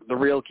well, the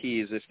real key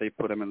is if they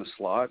put him in the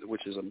slot,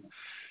 which is I'm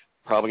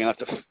probably going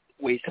to have to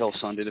wait till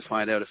Sunday to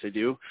find out if they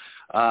do.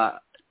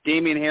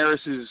 Damian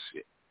Harris is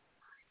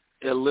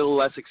a little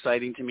less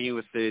exciting to me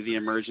with the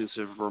emergence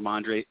of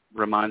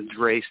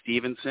Ramondre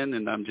Stevenson,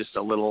 and I'm just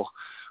a little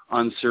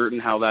uncertain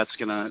how that's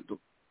going to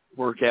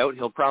work out.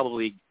 He'll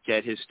probably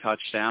get his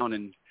touchdown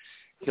and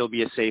he'll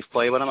be a safe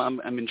play, but I'm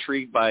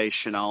intrigued by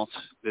Shenault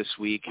this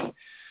week.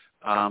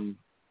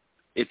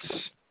 It's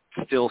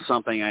still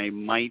something I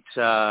might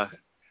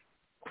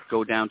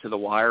go down to the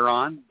wire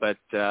on, but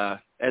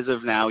as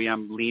of now, yeah,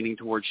 I'm leaning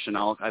towards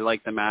Shenault. I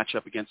like the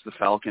matchup against the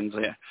Falcons.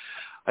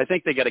 I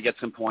think they got to get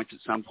some points at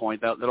some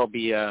point. There'll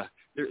be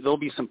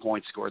some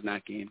points scored in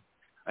that game,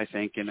 I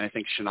think, and I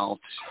think Shenault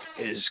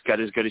has got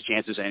as good a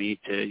chance as any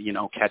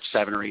to catch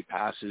 7 or 8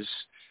 passes.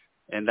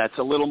 And that's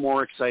a little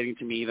more exciting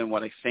to me than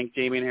what I think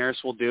Damian Harris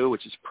will do,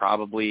 which is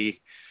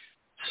probably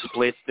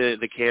split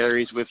the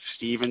carries with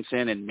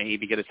Stevenson and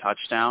maybe get a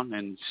touchdown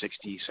and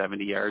 60,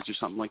 70 yards or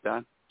something like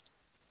that.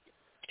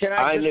 Can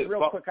I just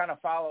real quick on a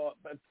follow-up,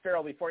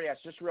 Farrell, before you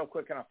ask, just real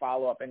quick on a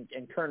follow-up, and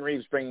Kern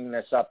Reeves bringing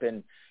this up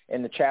in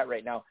the chat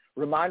right now.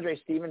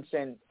 Ramondre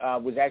Stevenson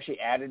was actually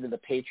added to the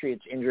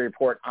Patriots injury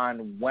report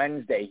on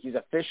Wednesday. He's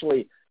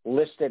officially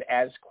listed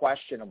as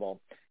questionable.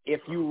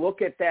 If you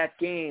look at that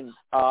game,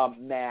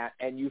 Matt,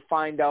 and you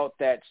find out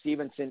that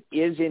Stevenson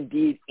is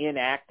indeed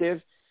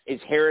inactive,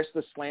 is Harris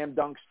the slam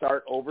dunk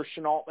start over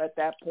Shenault at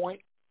that point?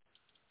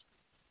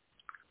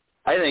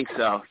 I think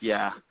so,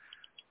 yeah.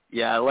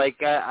 Yeah,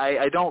 like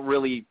I don't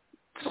really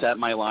set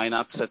my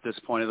lineups at this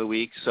point of the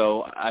week,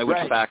 so I would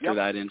factor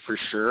that in for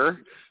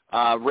sure.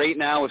 Right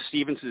now, if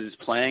Stevenson is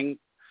playing,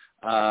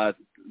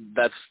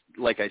 that's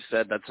like I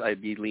said,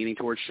 I'd be leaning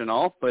towards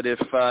Chenault. But if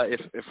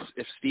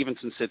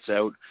Stevenson sits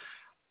out,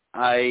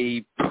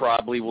 I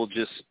probably will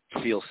just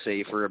feel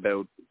safer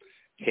about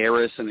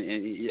Harris,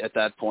 and at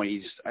that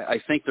point,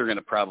 I think they're going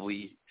to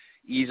probably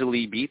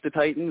easily beat the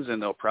Titans,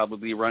 and they'll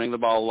probably be running the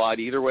ball a lot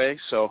either way.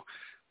 So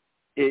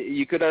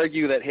you could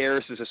argue that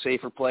Harris is a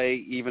safer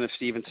play, even if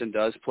Stevenson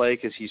does play,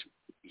 because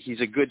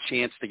he's a good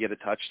chance to get a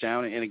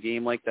touchdown in a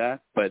game like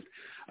that. But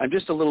I'm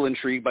just a little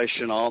intrigued by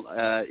Chenault.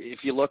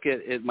 If you look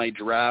at my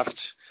draft,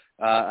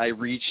 I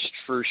reached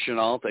for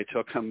Chenault. I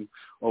took him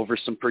over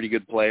some pretty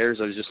good players.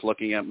 I was just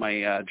looking at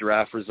my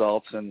draft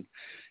results and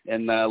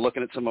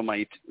looking at some of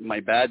my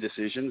bad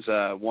decisions.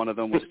 One of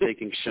them was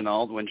taking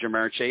Chenault when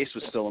Jamar Chase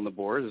was still on the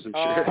board, as I'm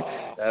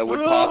sure would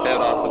pop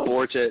out off the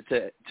board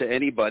to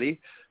anybody.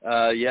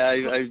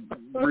 I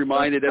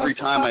reminded every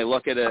time I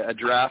look at a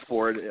draft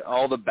board,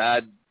 all the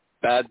bad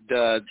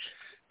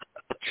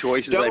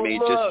choices I made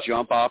just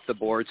jump off the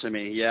board to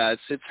me. Yeah,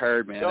 it's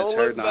hard, man. It's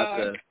hard not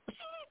to.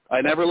 I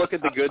never look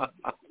at the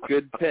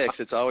good picks.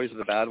 It's always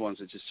the bad ones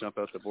that just jump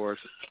out the board.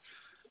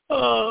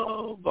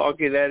 Oh,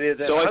 Balky, that is.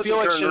 So I feel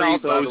like Chenault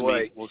owes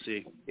me. We'll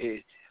see.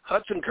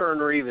 Hudson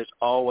Kern-Reeve is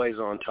always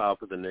on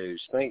top of the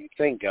news.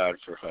 Thank God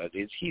for Hud.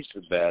 He's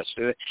the best.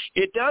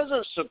 It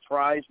doesn't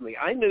surprise me.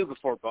 I knew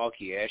before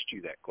Balky asked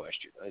you that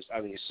question.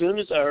 I mean, as soon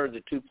as I heard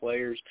the two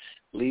players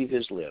leave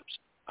his lips,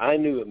 I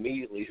knew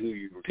immediately who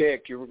you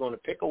picked. You were going to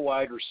pick a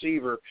wide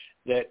receiver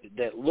that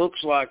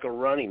looks like a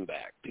running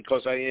back,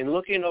 because in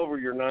looking over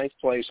your 9th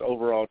place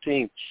overall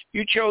team,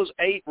 you chose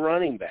 8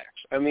 running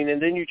backs. I mean,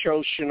 and then you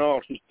chose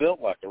Chenault, who's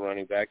built like a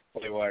running back, to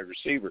play wide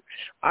receiver.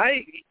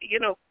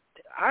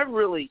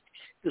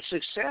 The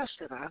success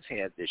that I've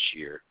had this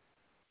year,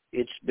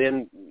 it's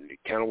been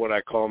kind of what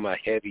I call my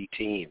heavy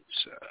teams.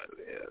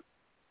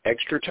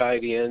 Extra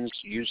tight ends,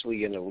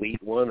 usually an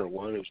elite one or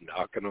one who's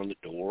knocking on the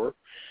door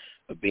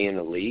of being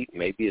elite,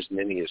 maybe as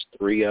many as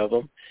 3 of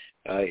them,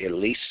 at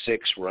least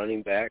 6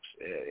 running backs.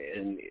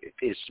 And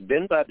it's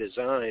been by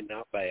design,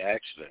 not by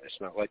accident.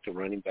 It's not like the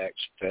running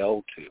backs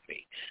fell to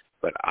me.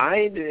 But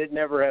I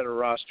never had a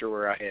roster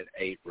where I had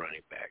 8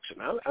 running backs.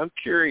 And I'm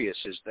curious,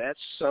 is that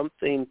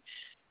something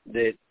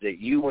that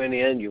you went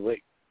in, you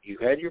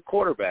had your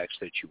quarterbacks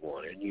that you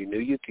wanted, and you knew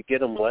you could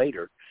get them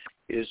later.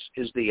 Is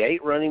the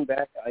 8 running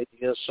back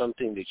idea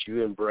something that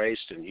you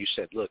embraced and you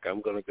said, look,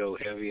 I'm going to go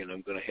heavy and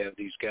I'm going to have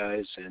these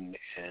guys and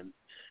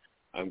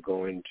I'm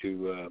going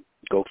to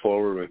go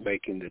forward with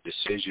making the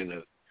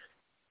decision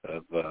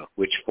of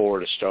which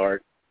 4 to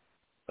start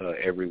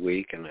every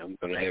week, and I'm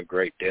going to have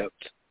great depth?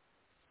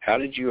 How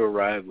did you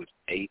arrive with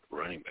 8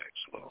 running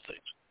backs of all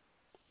things?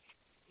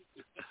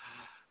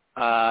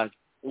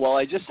 Well,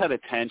 I just had a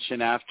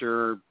tension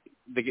after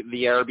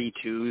the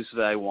RB2s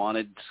that I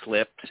wanted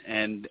slipped,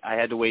 and I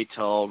had to wait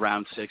till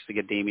round 6 to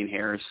get Damian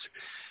Harris.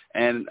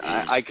 And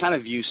I kind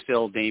of view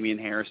still Damian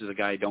Harris as a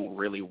guy I don't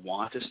really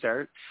want to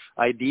start.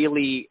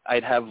 Ideally,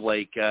 I'd have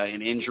like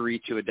an injury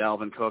to a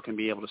Dalvin Cook and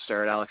be able to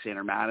start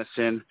Alexander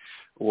Madison,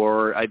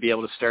 or I'd be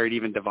able to start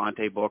even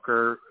Devontae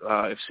Booker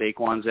if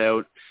Saquon's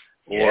out.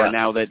 Or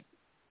now that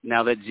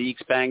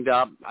Zeke's banged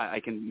up,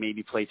 I can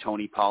maybe play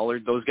Tony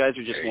Pollard. Those guys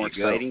are just more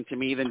exciting to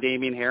me than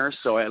Damian Harris.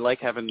 So I like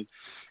having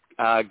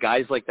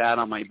guys like that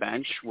on my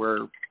bench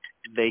where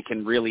they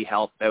can really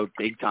help out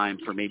big time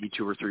for maybe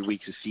 2 or 3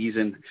 weeks a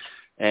season.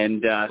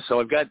 And so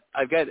I've got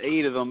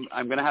 8 of them.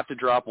 I'm going to have to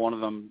drop one of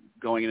them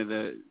going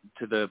into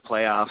the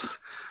playoff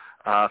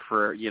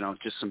for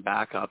just some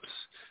backups.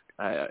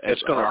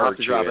 It's going to hurt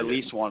you. Drop at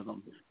least one of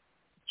them.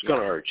 It's going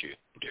to hurt you,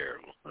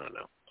 Daryl. I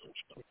know.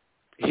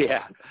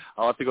 Yeah,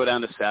 I'll have to go down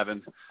to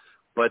 7.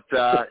 But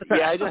I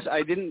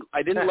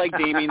didn't like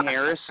Damian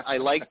Harris. I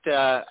liked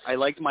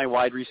my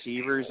wide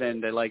receivers,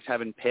 and I liked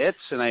having Pitts,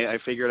 and I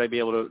figured I'd be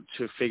able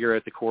to figure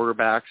out the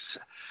quarterbacks.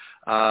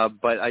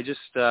 But I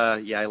just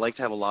I like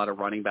to have a lot of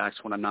running backs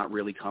when I'm not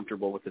really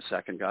comfortable with the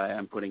second guy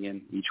I'm putting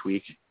in each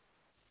week.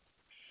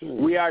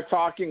 We are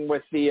talking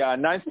with the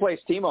 9th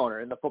place team owner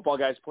in the Football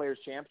Guys Players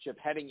Championship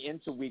heading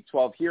into Week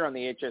 12 here on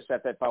the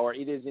HSFF Hour.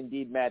 It is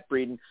indeed Matt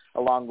Bredin,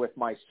 along with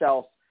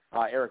myself,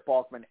 Eric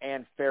Balkman,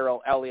 and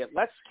Farrell Elliott.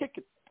 Let's kick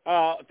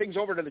things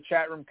over to the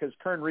chat room because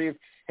Kern-Reeve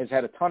has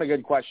had a ton of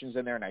good questions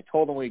in there, and I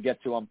told him we'd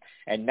get to them,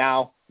 and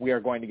now we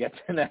are going to get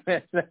to them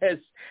as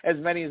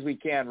many as we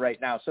can right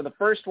now. So the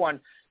first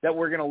one that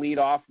we're going to lead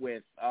off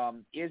with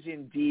is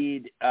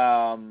indeed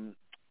I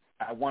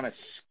want to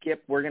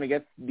skip. We're going to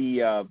get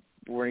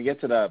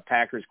to the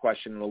Packers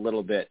question in a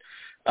little bit,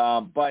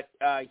 but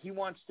he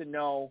wants to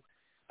know,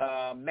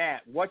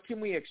 Matt, what can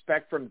we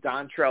expect from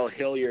Dontrell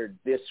Hilliard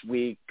this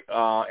week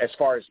as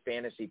far as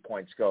fantasy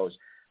points go?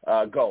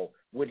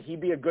 Would he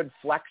be a good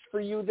flex for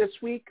you this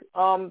week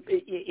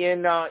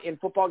in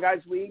Football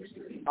Guys leagues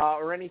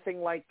or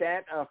anything like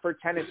that for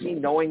Tennessee,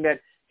 knowing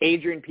that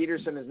Adrian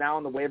Peterson is now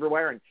on the waiver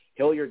wire and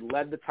Hilliard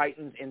led the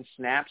Titans in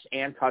snaps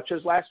and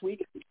touches last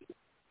week?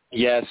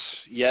 Yes,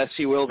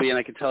 he will be, and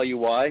I can tell you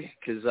why,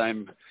 because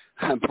I'm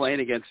playing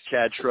against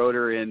Chad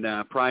Schroeder in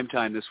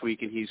primetime this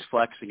week, and he's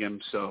flexing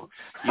him, so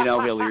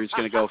Hilliard's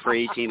going to go for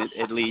 18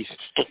 at least.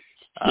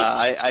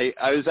 I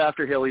was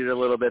after Hilliard a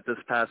little bit this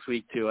past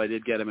week, too. I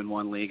did get him in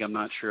one league. I'm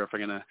not sure if I'm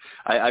going to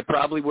 – I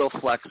probably will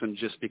flex him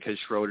just because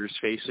Schroeder's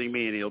facing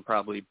me, and he'll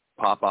probably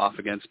pop off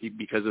against me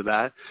because of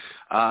that.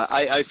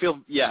 I feel,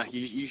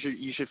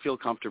 you should feel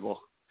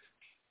comfortable.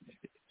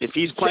 If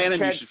he's playing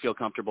him, you should feel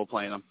comfortable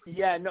playing him.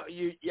 Yeah,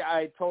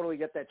 I totally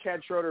get that.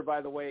 Chad Schroeder,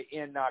 by the way,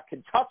 in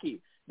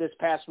Kentucky this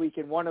past week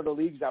in one of the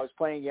leagues I was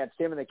playing against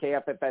him in the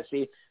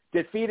KFFSC,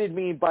 defeated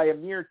me by a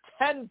mere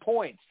 10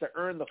 points to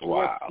earn the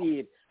fourth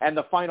seed and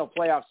the final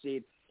playoff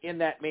seed in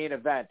that main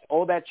event.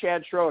 Oh, that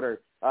Chad Schroeder.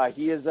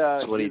 He is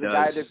a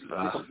guy that,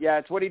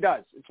 it's what he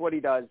does. It's what he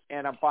does,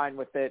 and I'm fine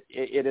with it.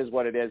 It is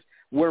what it is.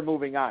 We're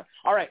moving on.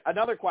 All right,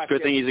 another question.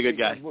 Good thing he's a good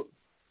guy.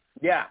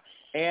 Yeah,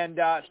 and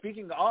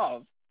speaking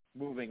of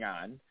moving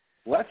on,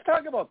 let's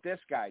talk about this,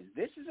 guys.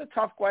 This is a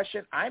tough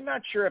question. I'm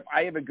not sure if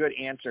I have a good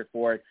answer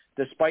for it,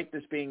 despite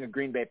this being a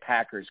Green Bay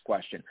Packers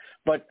question.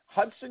 But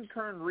Hudson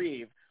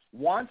Kern-Reeve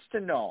wants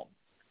to know,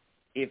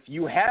 if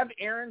you have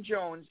Aaron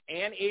Jones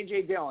and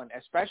A.J. Dillon,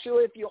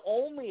 especially if you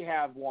only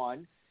have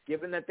one,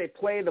 given that they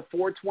play the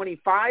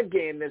 4:25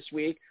 game this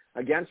week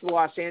against the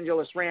Los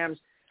Angeles Rams,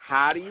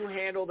 how do you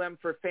handle them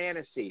for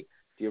fantasy?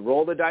 Do you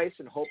roll the dice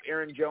and hope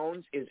Aaron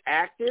Jones is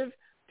active?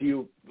 Do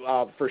you,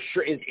 for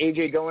sure, is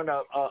A.J. Dillon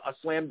a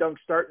slam dunk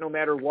start no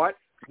matter what?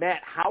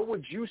 Matt, how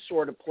would you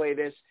sort of play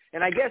this?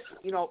 And I guess,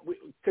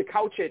 to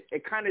couch it,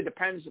 it kind of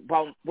depends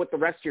about what the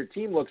rest of your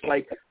team looks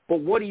like. But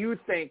what do you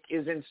think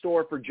is in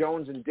store for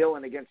Jones and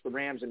Dillon against the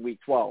Rams in Week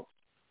 12?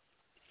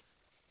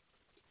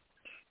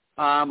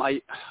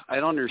 I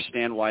don't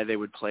understand why they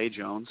would play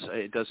Jones.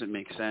 It doesn't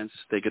make sense.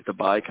 They get the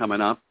bye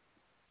coming up.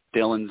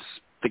 Dillon's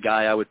the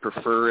guy I would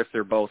prefer if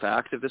they're both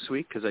active this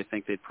week, because I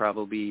think they'd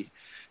probably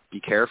be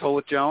careful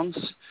with Jones.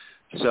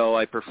 So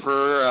I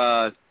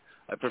prefer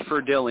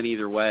Dillon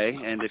either way.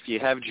 And if you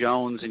have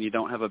Jones and you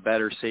don't have a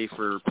better,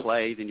 safer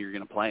play, then you're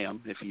going to play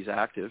him if he's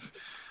active.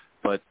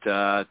 But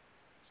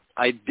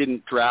I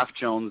didn't draft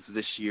Jones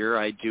this year.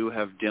 I do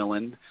have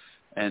Dillon.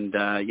 And,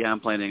 I'm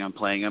planning on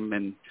playing him.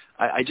 And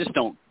I just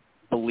don't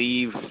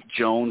believe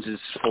Jones is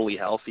fully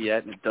healthy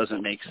yet, and it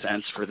doesn't make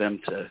sense for them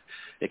to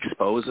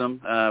expose him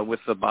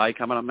with the bye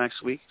coming up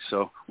next week.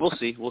 So we'll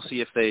see. We'll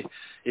see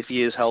if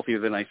he is healthier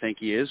than I think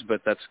he is, but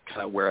that's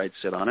kind of where I'd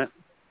sit on it.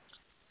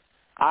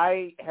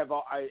 I have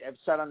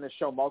said on this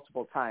show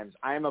multiple times,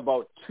 I am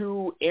about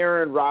 2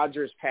 Aaron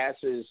Rodgers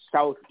passes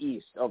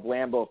southeast of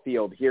Lambeau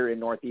Field here in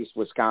northeast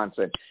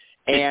Wisconsin.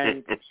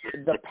 And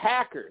the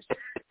Packers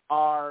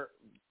are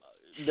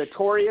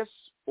notorious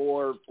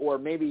or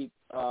maybe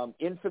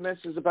infamous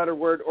is a better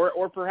word,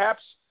 or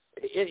perhaps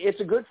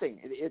it's a good thing.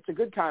 It's a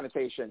good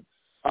connotation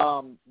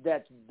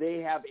that they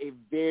have a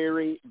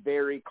very,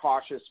 very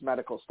cautious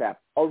medical staff.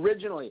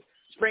 Originally,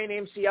 sprained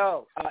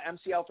MCL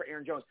for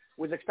Aaron Jones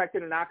was expected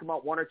to knock him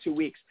out 1 or 2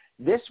 weeks.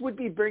 This would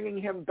be bringing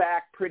him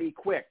back pretty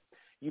quick.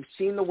 You've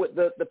seen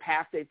the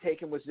path they've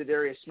taken with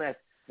Zadarius Smith,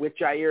 with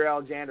Jair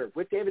Alexander,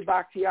 with David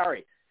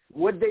Bakhtiari.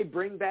 Would they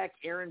bring back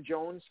Aaron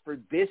Jones for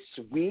this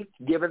week,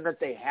 given that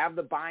they have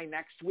the bye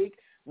next week?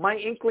 My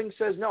inkling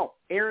says no.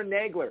 Aaron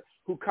Nagler,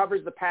 who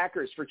covers the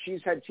Packers for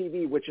Cheesehead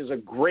TV, which is a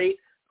great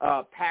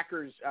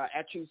Packers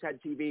at Cheesehead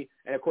TV,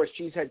 and, of course,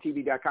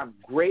 cheeseheadtv.com,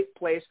 great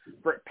place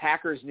for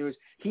Packers news.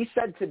 He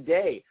said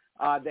today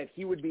that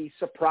he would be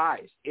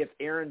surprised if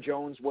Aaron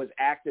Jones was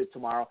active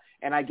tomorrow.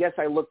 And I guess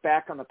I look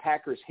back on the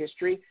Packers'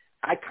 history.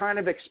 I kind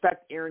of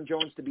expect Aaron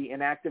Jones to be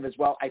inactive as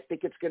well. I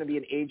think it's going to be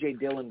an A.J.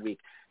 Dillon week.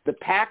 The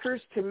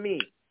Packers, to me,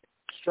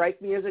 strike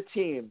me as a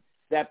team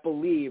that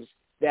believes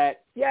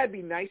that, it'd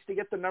be nice to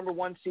get the number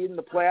 1 seed in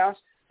the playoffs,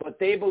 but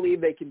they believe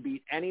they can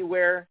beat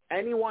anyone,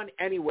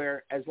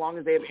 anywhere, as long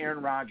as they have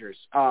Aaron Rodgers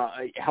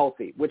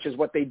healthy, which is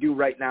what they do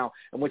right now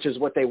and which is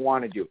what they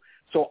want to do.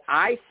 So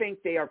I think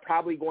they are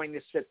probably going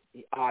to sit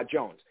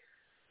Jones.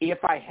 If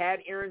I had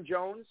Aaron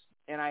Jones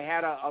and I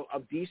had a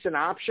decent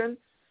option,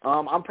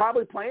 I'm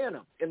probably playing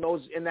him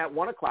in that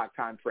 1 o'clock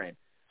time frame.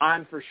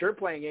 I'm for sure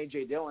playing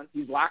A.J. Dillon.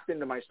 He's locked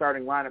into my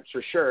starting lineups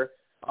for sure.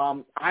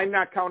 I'm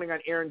not counting on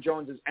Aaron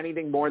Jones as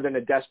anything more than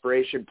a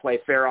desperation play.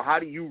 Farrell, how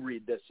do you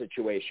read this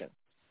situation?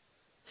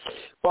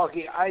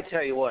 Bucky, I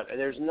tell you what,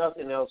 there's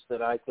nothing else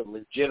that I could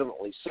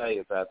legitimately say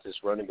about this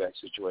running back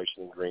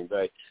situation in Green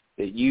Bay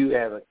that you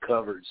haven't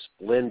covered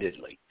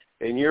splendidly.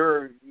 And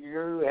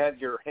you have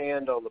your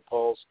hand on the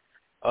pulse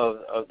of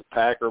the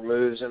Packer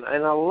moves. And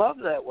I love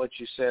that what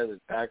you said,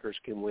 that Packers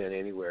can win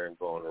anywhere and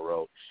go on a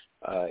road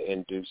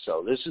and do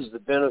so. This is the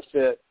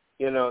benefit.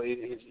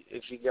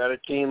 If you got a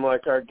team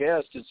like our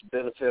guest, it's the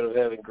benefit of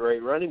having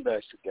great running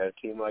backs. You got a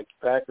team like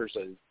the Packers,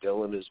 and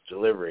Dillon is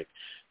delivering.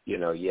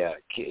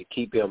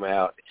 Keep him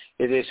out.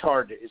 It's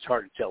hard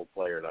to tell a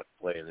player not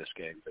to play in this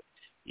game, but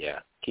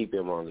keep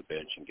him on the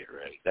bench and get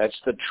ready. That's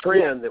the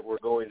trend that we're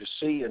going to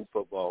see in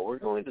football. We're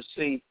going to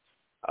see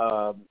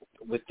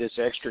with this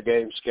extra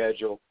game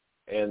schedule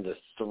and the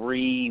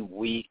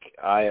 3-week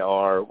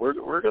IR,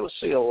 we're going to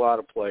see a lot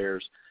of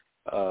players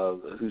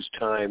whose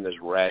time is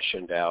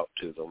rationed out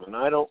to them. And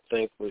I don't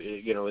think,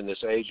 in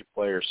this age of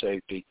player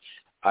safety,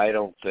 I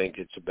don't think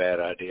it's a bad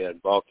idea.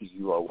 And, Balky,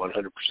 you are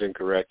 100%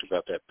 correct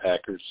about that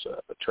Packers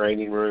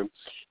training room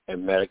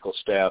and medical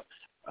staff.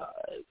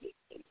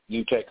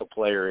 You take a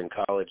player in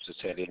college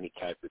that's had any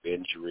type of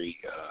injury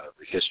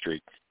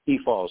history, he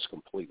falls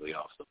completely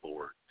off the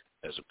board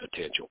as a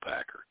potential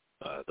Packer.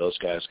 Those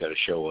guys got to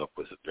show up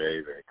with a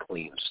very, very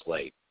clean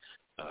slate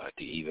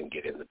to even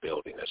get in the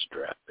building as a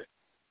draft pick.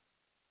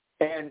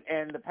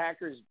 And the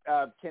Packers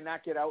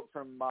cannot get out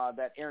from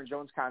that Aaron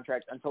Jones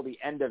contract until the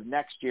end of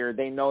next year.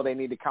 They know they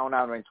need to count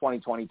on in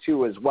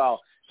 2022 as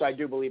well. So I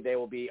do believe they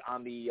will be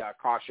on the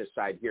cautious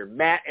side here.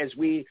 Matt, as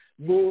we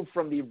move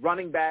from the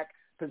running back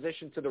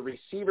position to the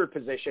receiver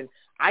position,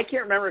 I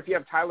can't remember if you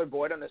have Tyler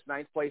Boyd on this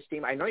ninth place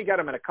team. I know you got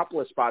him in a couple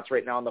of spots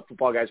right now in the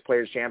Football Guys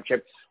Players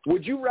Championship.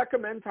 Would you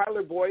recommend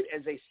Tyler Boyd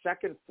as a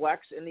second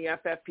flex in the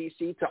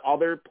FFPC to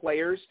other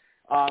players,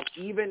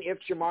 even if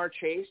Jamar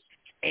Chase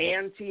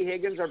and T.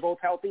 Higgins are both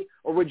healthy,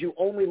 or would you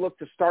only look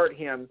to start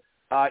him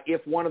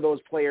if one of those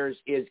players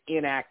is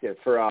inactive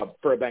for a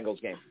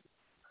Bengals game?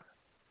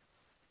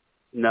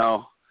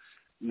 No,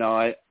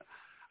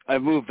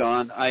 I've moved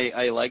on.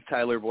 I like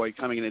Tyler Boyd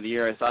coming into the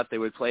year. I thought they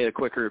would play at a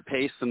quicker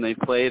pace than they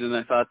played, and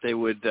I thought they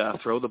would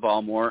throw the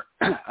ball more.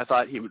 I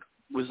thought he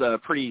was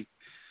a pretty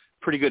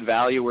good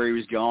value where he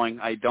was going.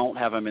 I don't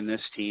have him in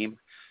this team.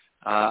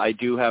 I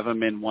do have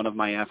him in one of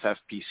my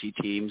FFPC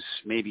teams,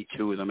 maybe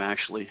two of them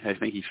actually. I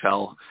think he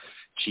fell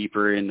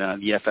cheaper in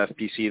the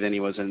FFPC than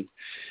he was in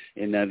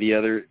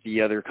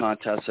the other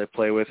contests I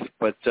play with.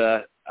 But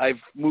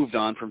I've moved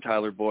on from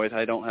Tyler Boyd.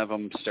 I don't have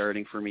him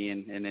starting for me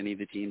in any of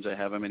the teams I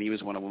have him, and he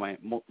was one of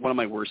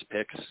my worst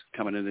picks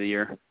coming into the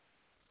year.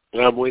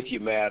 I'm with you,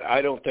 Matt.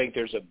 I don't think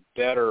there's a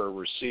better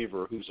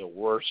receiver who's a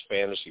worse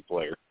fantasy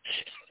player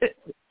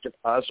to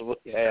possibly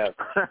have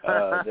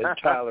than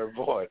Tyler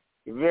Boyd.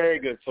 Very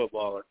good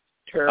footballer.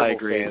 Terrible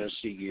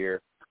fantasy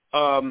year.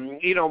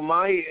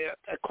 My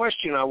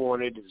question I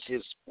wanted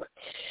is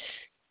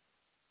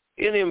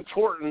in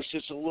importance,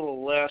 it's a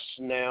little less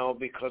now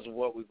because of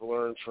what we've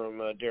learned from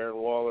Darren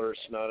Waller.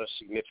 It's not a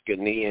significant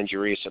knee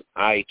injury. It's an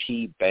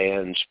IT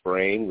band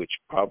sprain, which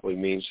probably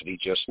means that he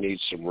just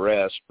needs some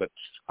rest. But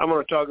I'm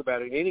going to talk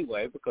about it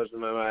anyway because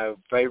my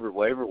favorite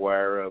waiver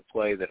wire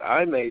play that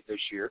I made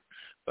this year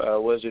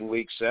was in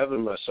Week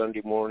 7, my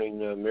Sunday morning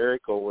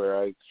miracle, where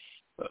I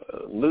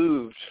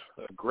moved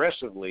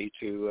aggressively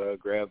to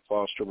grab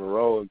Foster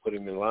Moreau and put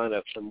him in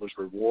lineups and was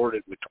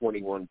rewarded with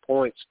 21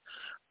 points.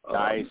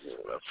 Nice.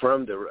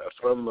 From the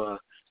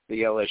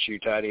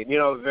LSU tight end.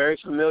 Very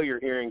familiar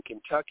here in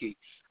Kentucky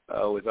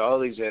with all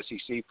these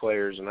SEC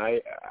players, and I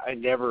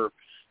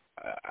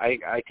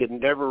could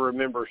never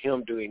remember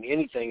him doing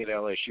anything at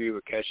LSU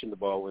or catching the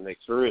ball when they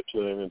threw it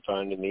to him and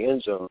finding the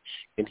end zone,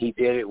 and he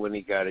did it when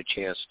he got a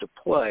chance to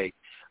play.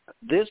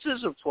 This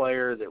is a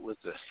player that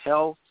with the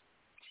health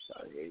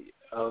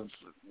of,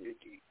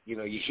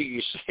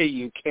 you say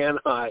you can't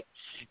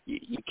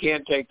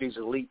take these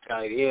elite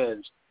tight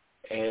ends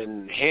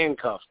and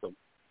handcuff them.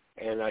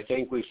 And I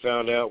think we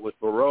found out with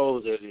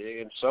Moreau that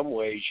in some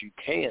ways you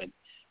can.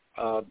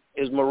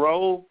 Is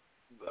Moreau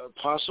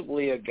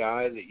possibly a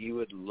guy that you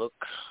would look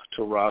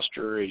to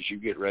roster as you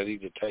get ready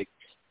to take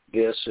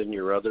this and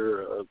your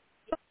other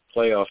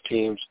playoff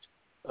teams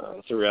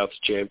throughout the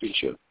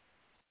championship?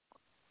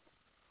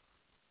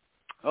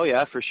 Oh,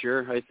 yeah, for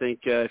sure. I think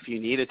if you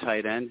need a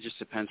tight end, it just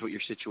depends what your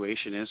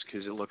situation is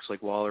because it looks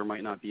like Waller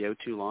might not be out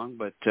too long.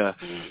 But,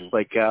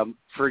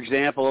 for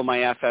example, in my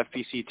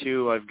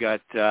FFPC2, I've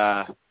got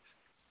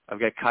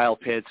Kyle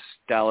Pitts,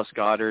 Dallas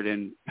Goedert,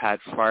 and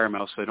Pat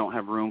Freiermuth, so I don't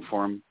have room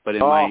for him. But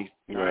in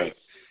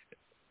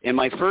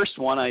my first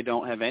one, I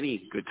don't have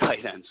any good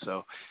tight ends,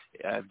 so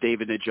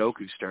David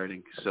Njoku's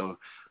starting. So,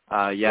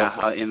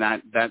 in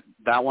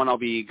that one I'll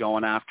be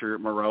going after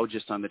Moreau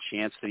just on the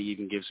chance that he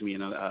even gives me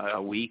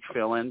a week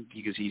fill-in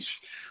because he's,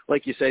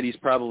 like you said, he's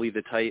probably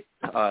the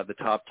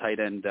top tight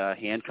end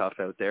handcuff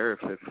out there.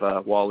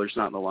 If Waller's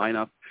not in the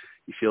lineup,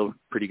 you feel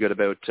pretty good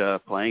about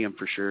playing him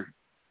for sure.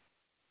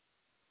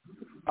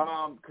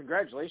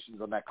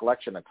 Congratulations on that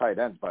collection of tight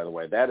ends, by the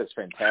way. That is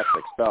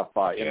fantastic stuff.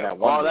 In that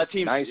one, well, that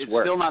team nice it's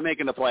work. Still not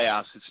making the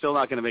playoffs. It's still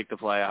not going to make the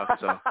playoffs.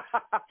 So.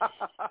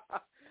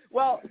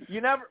 Well,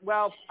 you never.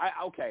 Well,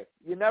 okay,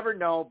 you never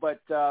know,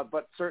 but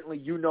certainly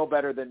you know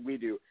better than we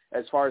do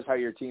as far as how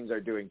your teams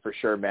are doing for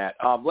sure, Matt.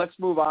 Let's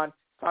move on.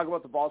 Talk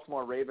about the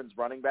Baltimore Ravens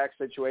running back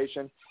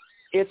situation.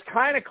 It's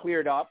kind of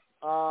cleared up.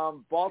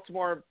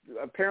 Baltimore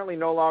apparently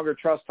no longer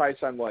trusts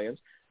Tyson Williams.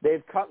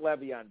 They've cut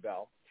Le'Veon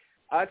Bell.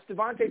 It's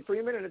Devontae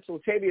Freeman and it's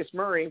Latavius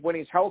Murray when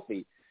he's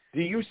healthy.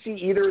 Do you see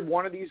either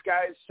one of these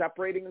guys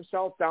separating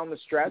himself down the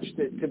stretch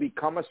to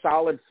become a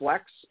solid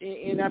flex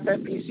in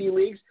FFPC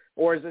leagues,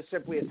 or is this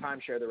simply a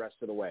timeshare the rest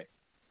of the way?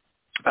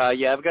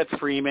 I've got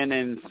Freeman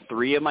in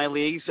 3 of my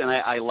leagues, and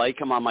I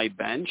like him on my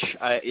bench.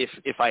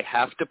 If I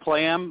have to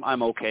play him,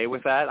 I'm okay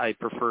with that. I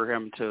prefer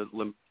him to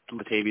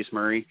Latavius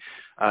Murray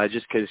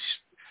just because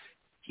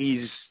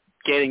he's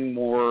getting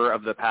more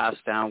of the pass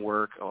down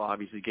work.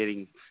 Obviously,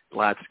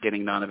 Blatt's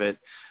getting none of it.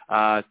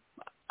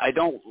 I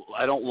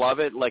don't love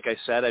it. Like I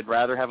said, I'd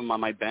rather have him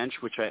on my bench,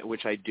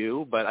 which I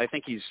do. But I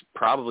think he's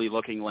probably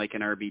looking like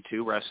an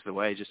RB2 rest of the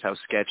way. Just how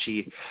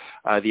sketchy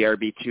the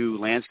RB2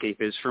 landscape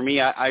is for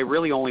me. I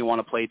really only want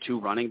to play 2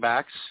 running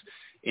backs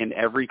in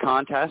every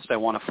contest. I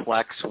want to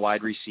flex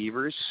wide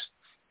receivers.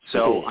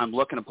 So I'm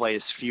looking to play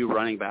as few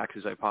running backs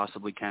as I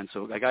possibly can.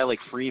 So a guy like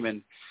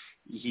Freeman,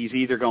 he's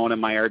either going in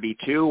my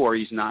RB2 or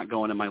he's not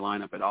going in my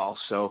lineup at all.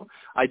 So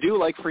I do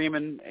like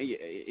Freeman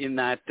in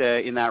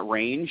that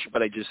range,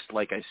 but I just,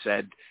 like I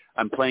said,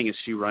 I'm playing as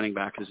few running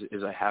backs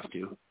as I have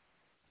to.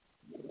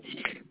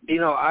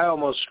 I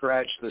almost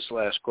scratched this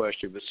last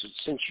question, but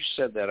since you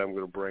said that, I'm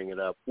going to bring it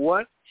up.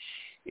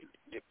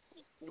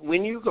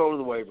 When you go to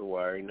the waiver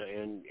wire,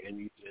 and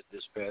you did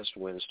this past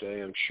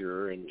Wednesday, I'm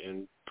sure,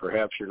 and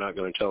perhaps you're not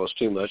going to tell us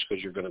too much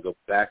because you're going to go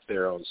back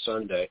there on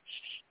Sunday,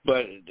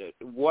 but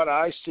what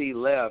I see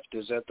left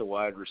is at the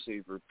wide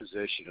receiver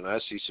position, and I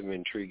see some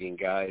intriguing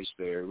guys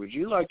there. Would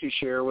you like to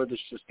share with us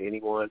just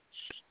anyone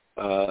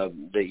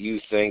that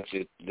you think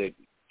that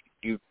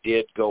you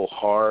did go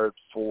hard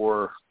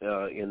for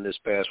in this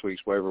past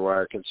week's waiver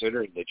wire,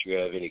 considering that you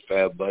have any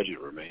fab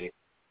budget remaining?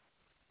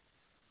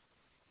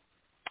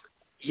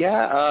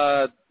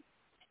 Yeah,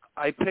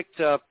 I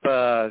picked up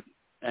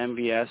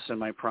MVS in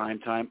my prime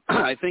time.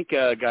 I think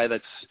a guy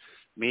that's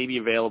maybe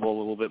available a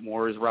little bit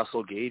more is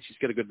Russell Gage. He's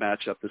got a good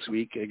matchup this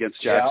week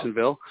against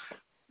Jacksonville. Yeah.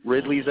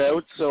 Ridley's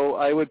out, so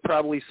I would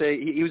probably say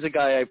he was a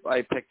guy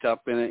I picked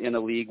up in a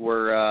league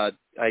where I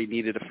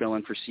needed to fill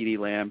in for CeeDee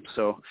Lamb.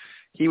 So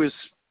he was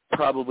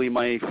probably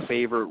my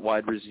favorite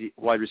wide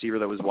receiver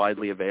that was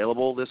widely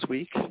available this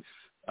week.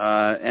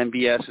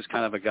 MVS is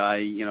kind of a guy,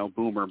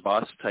 boom or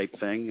bust type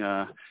thing.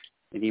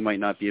 And he might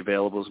not be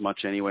available as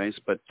much anyways,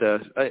 but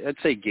I'd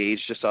say Gage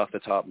just off the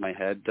top of my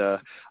head.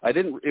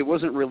 It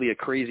wasn't really a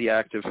crazy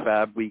active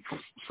fab week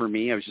for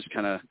me. I was just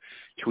kind of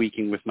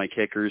tweaking with my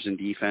kickers and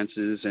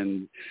defenses,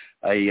 and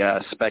I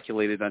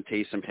speculated on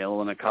Taysom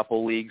Hill in a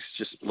couple leagues,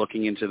 just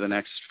looking into the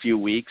next few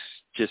weeks.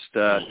 Just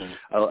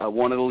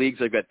one of the leagues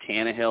I've got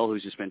Tannehill,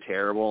 who's just been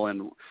terrible,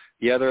 and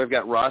the other I've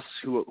got Russ,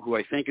 who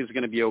I think is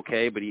going to be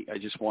okay, but I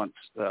just want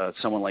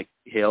someone like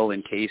Hill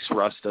in case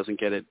Russ doesn't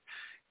get it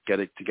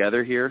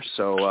together here.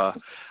 So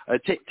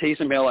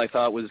Taysom Hill I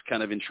thought was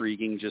kind of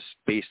intriguing just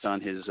based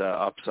on his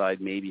upside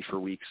maybe for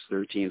weeks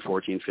 13,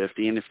 14,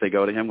 15 if they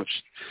go to him, which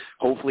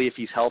hopefully if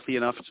he's healthy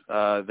enough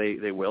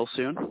they will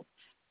soon.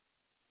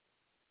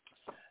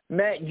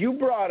 Matt, you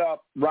brought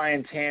up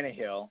Ryan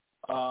Tannehill,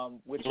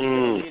 which is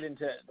going to lead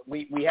into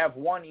we have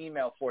one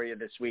email for you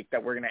this week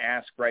that we're going to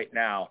ask right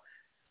now.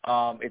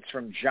 It's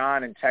from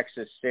John in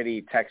Texas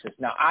City, Texas.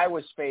 Now, I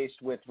was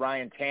faced with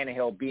Ryan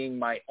Tannehill being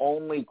my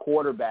only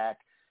quarterback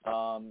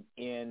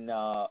in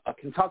a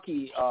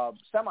Kentucky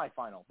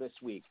semifinal this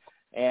week,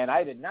 and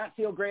I did not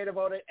feel great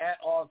about it at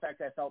all. In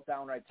fact, I felt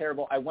downright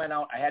terrible. I went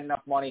out, I had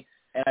enough money,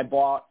 and I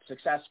bought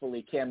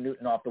successfully Cam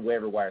Newton off the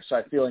waiver wire, so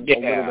I'm feeling a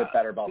little bit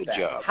better about that.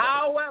 Job.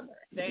 However,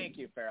 thank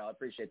you, Farrell. I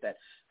appreciate that.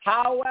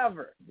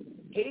 However,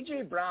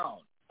 A.J. Brown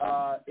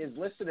is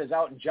listed as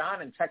out, and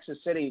John in Texas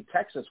City,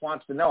 Texas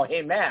wants to know,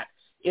 hey, Matt,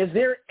 is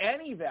there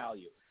any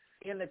value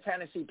in the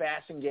Tennessee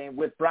passing game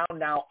with Brown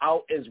now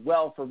out as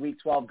well for Week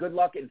 12? Good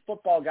luck in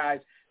football, guys.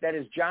 That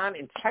is John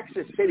in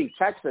Texas City,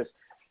 Texas.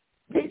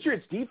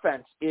 Patriots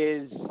defense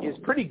is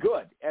pretty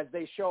good, as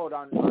they showed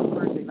on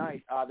Thursday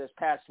night this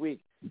past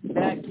week.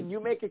 Matt, can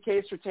you make a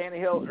case for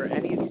Tannehill or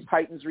any of these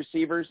Titans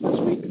receivers this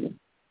week?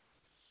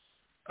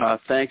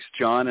 Thanks,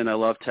 John, and I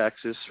love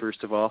Texas,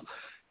 first of all.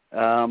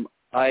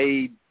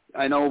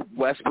 I know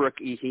Westbrook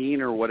Eheen,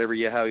 or whatever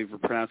how you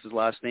pronounce his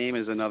last name,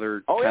 is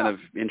another kind of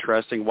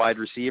interesting wide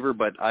receiver,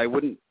 but I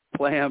wouldn't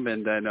play him,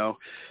 and I know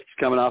he's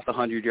coming off the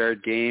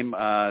 100-yard game.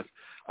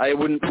 I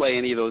wouldn't play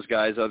any of those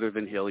guys other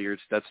than Hilliard.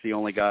 That's the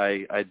only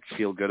guy I'd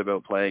feel good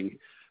about playing.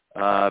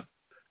 I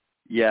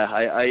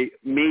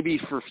maybe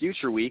for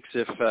future weeks,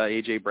 if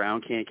A.J.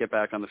 Brown can't get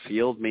back on the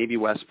field, maybe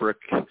Westbrook,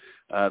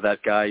 that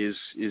guy is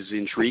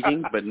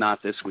intriguing, but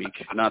not this week.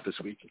 Not this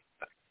week.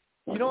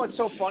 You know what's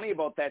so funny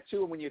about that,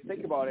 too, when you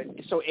think about it?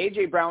 So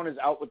A.J. Brown is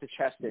out with the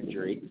chest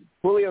injury.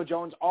 Julio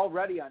Jones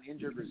already on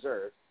injured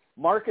reserve.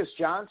 Marcus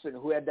Johnson,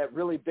 who had that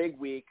really big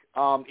week,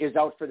 is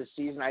out for the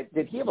season.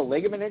 Did he have a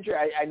ligament injury?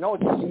 I know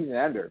it's a season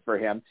ender for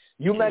him.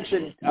 You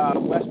mentioned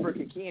Westbrook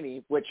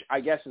Ikini, which I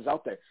guess is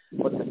out there.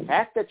 But the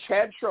fact that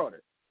Chad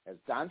Schroeder has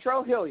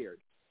Dontrell Hilliard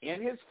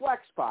in his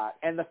flex spot,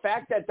 and the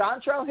fact that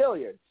Dontrell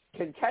Hilliard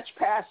can catch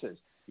passes,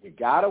 you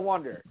got to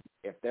wonder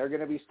if they're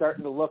going to be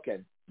starting to look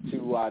in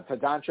to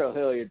Dontrell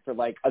Hilliard for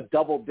like a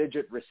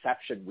double-digit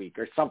reception week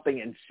or something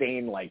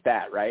insane like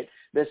that, right?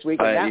 This week,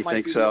 and that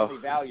might be the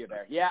only value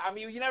there. Yeah, I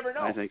mean, you never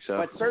know. I think so.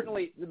 But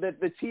certainly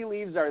the tea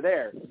leaves are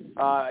there.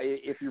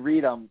 If you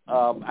read them,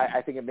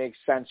 I think it makes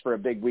sense for a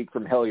big week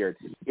from Hilliard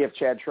if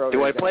Chad Schroeder.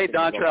 Do I play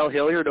Dontrell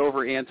Hilliard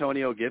over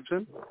Antonio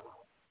Gibson?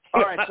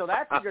 All right, so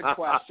that's a good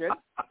question.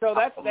 So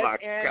that's and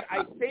God.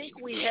 I think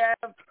we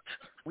have.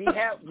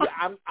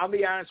 I'll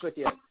be honest with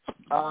you.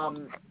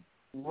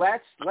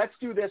 let's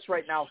do this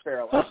right now,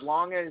 Farrell. As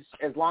long as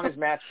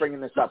Matt's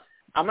bringing this up,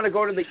 I'm going to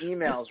go to the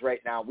emails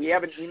right now. We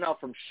have an email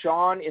from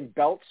Sean in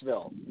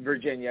Beltsville,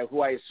 Virginia,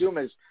 who I assume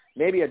is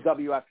maybe a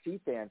WFC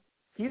fan.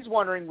 He's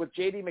wondering, with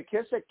J.D.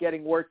 McKissick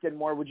getting worked in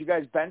more, would you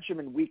guys bench him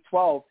in Week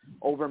 12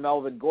 over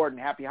Melvin Gordon?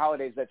 Happy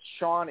holidays. That's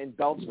Sean in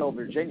Beltsville,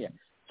 Virginia.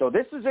 So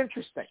this is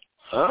interesting,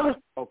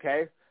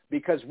 okay,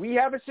 because we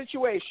have a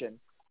situation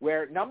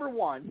where, number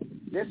one,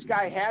 this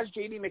guy has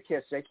J.D.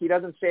 McKissick. He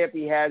doesn't say if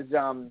he has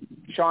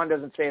Sean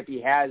doesn't say if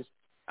he has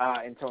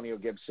Antonio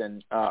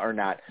Gibson or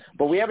not.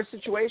 But we have a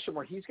situation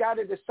where he's got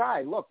to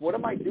decide, look, what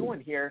am I doing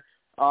here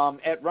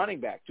at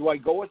running back? Do I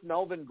go with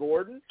Melvin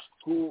Gordon,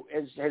 who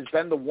has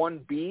been the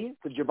 1B,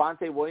 to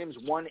Javonte Williams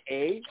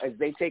 1A, as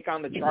they take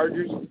on the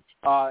Chargers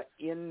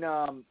in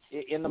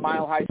the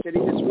Mile High City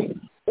this week?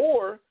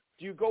 Or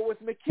do you go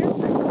with McKissick,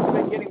 who's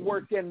been getting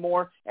worked in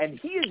more, and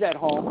he is at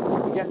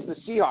home against the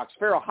Seahawks?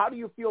 Farrell, how do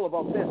you feel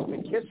about this,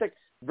 McKissick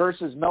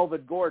versus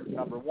Melvin Gordon,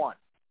 number one?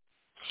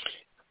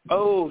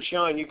 Oh,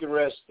 Sean, you can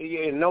rest.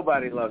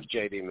 Nobody loves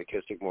J.D.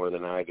 McKissick more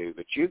than I do,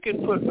 but you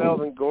can put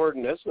Melvin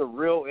Gordon. That's a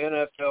real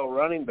NFL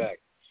running back.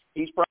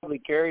 He's probably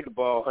carried the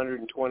ball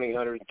 120,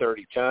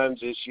 130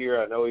 times this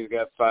year. I know he's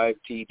got 5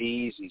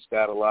 TDs. He's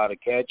got a lot of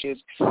catches.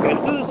 And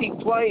who's he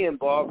playing,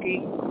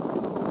 Balky?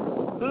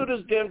 Who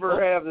does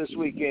Denver have this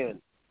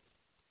weekend?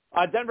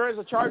 Denver has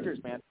the Chargers,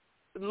 man.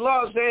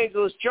 Los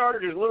Angeles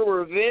Chargers, little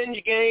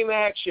revenge game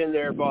action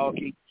there,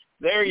 Balky.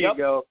 There you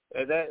go.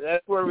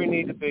 That's where we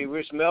need to be.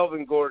 We're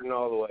Melvin Gordon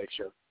all the way,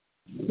 sure.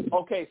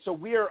 Okay, so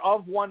we are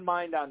of one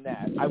mind on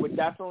that. I would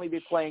definitely be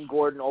playing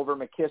Gordon over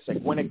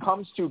McKissick. When it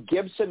comes to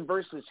Gibson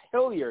versus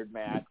Hilliard,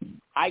 Matt,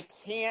 I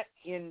can't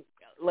and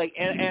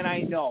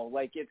I know,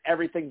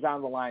 everything's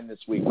on the line this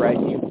week, right?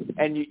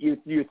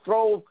 You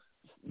throw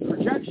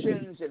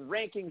projections and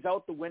rankings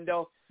out the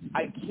window.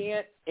 I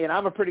can't, and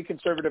I'm a pretty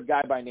conservative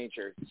guy by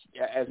nature,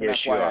 as an yes,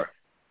 FYI. You are.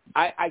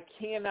 I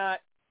cannot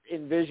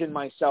envision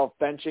myself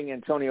benching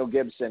Antonio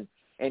Gibson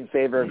in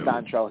favor of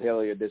Dontrell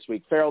Hilliard this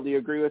week. Farrell, do you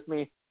agree with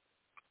me?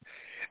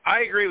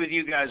 I agree with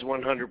you guys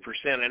 100%,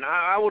 and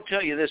I will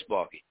tell you this,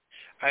 Balky.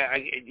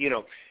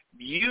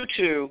 You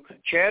two,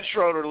 Chad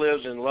Schroeder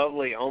lives in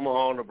lovely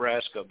Omaha,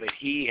 Nebraska, but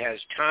he has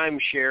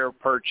timeshare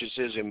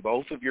purchases in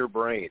both of your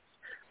brains.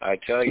 I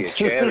tell you,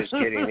 Chad is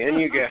getting in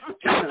you guys.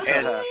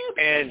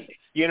 And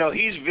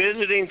he's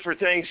visiting for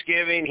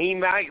Thanksgiving. He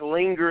might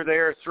linger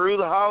there through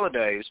the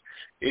holidays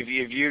if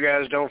you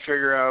guys don't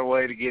figure out a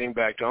way to get him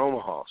back to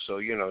Omaha. So,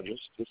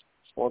 just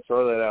want to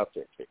throw that out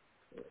there.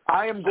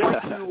 I am going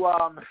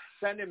to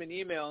send him an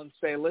email and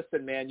say,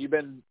 listen, man, you've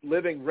been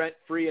living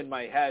rent-free in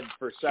my head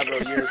for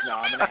several years now.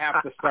 I'm going to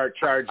have to start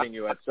charging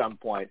you at some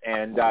point.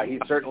 And he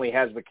certainly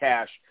has the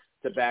cash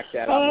to back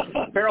that up.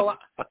 Farrell,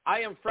 I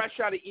am fresh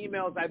out of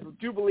emails. I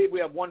do believe we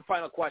have one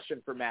final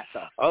question for Matt,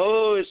 though.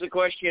 Oh, it's a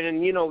question,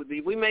 and,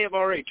 we may have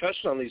already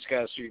touched on these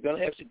guys, so you're going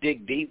to have to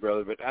dig deep,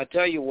 brother. But I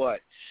tell you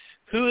what,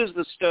 who is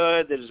the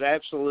stud that is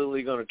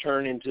absolutely going to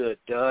turn into a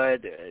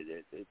dud,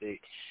 the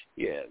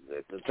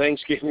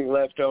Thanksgiving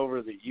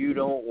leftover that you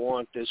don't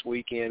want this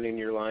weekend in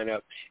your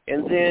lineup?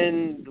 And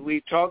then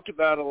we talked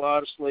about a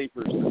lot of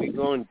sleepers. We're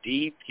going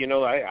deep.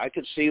 I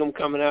could see them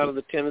coming out of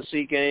the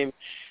Tennessee game.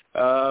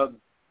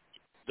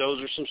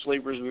 Those are some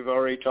sleepers we've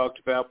already talked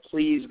about.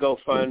 Please go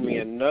find me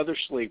another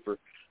sleeper.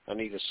 I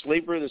need a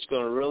sleeper that's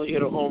going to really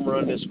hit a home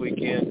run this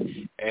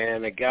weekend,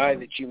 and a guy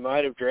that you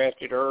might have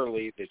drafted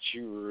early that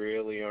you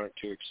really aren't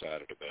too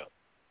excited about.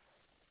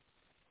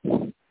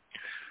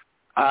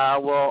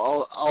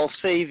 I'll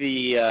say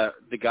the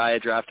guy I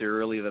drafted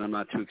early that I'm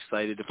not too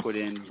excited to put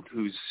in,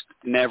 who's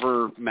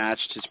never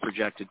matched his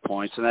projected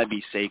points, and that'd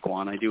be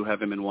Saquon. I do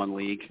have him in one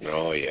league.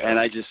 Oh yeah. And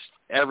I just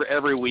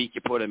every week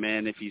you put him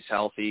in if he's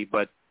healthy,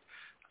 but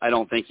I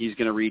don't think he's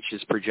going to reach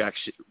his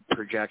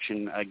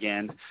projection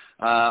again.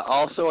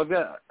 Also, I've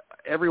got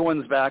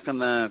everyone's back on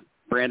the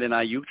Brandon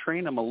Ayuk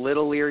train. I'm a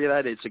little leery of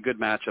that. It's a good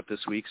matchup this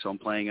week, so I'm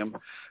playing him.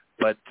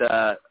 But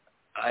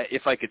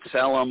if I could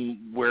sell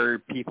him where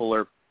people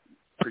are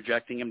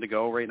projecting him to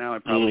go right now, I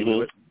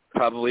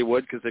probably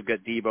would because they've got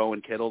Debo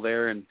and Kittle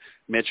there, and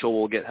Mitchell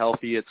will get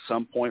healthy at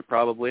some point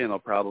probably, and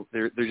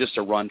they're just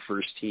a run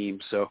first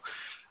team. So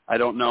I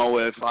don't know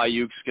if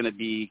Ayuk's going to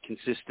be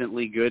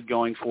consistently good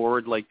going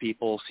forward like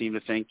people seem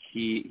to think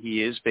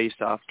he is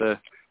based off the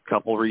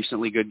couple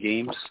recently good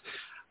games.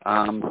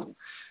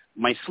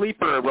 My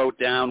sleeper I wrote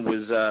down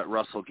was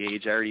Russell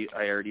Gage. I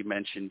already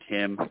mentioned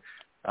him.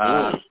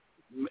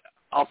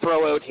 I'll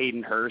throw out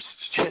Hayden Hurst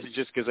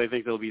just because I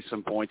think there'll be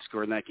some points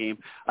scored in that game.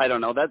 I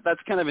don't know.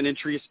 That's kind of an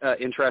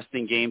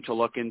interesting game to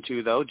look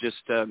into, though, just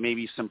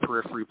maybe some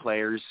periphery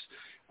players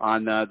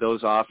on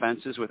those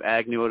offenses with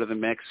Agnew out of the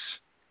mix.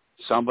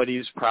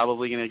 Somebody's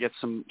probably going to get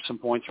some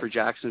points for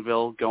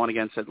Jacksonville going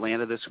against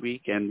Atlanta this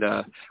week, and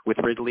with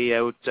Ridley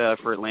out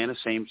for Atlanta,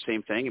 same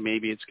thing. And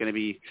maybe it's going to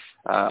be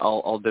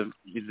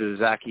the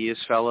Zacchaeus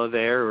fellow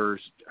there, or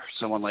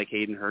someone like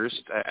Hayden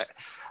Hurst.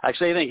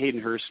 Actually, I think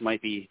Hayden Hurst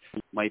might be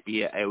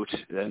out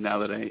now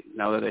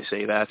that I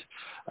say that.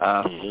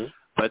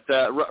 But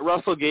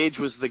Russell Gage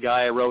was the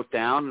guy I wrote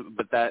down,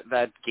 but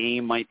that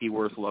game might be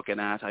worth looking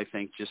at, I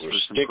think, just We're for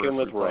some sticking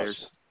with players.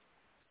 Russell.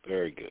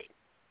 Very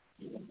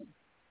good.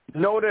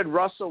 Noted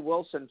Russell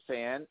Wilson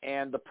fan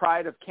and the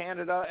pride of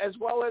Canada, as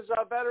well as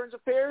Veterans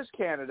Affairs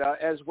Canada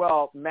as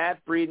well.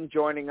 Matt Bredin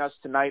joining us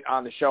tonight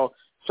on the show.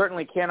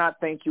 Certainly cannot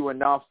thank you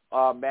enough,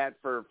 Matt,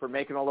 for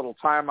making a little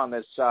time on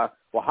this,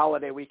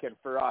 holiday weekend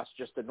for us,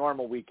 just a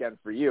normal weekend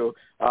for you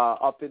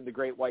up in the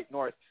Great White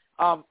North.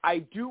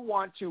 I do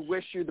want to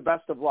wish you the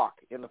best of luck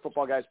in the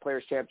Football Guys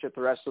Players Championship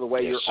the rest of the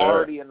way. Yes, You're sir.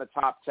 already in the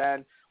top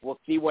 10. We'll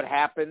see what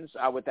happens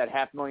with that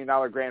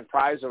 $500,000 grand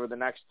prize over the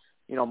next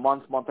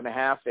month and a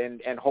half,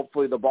 and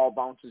hopefully the ball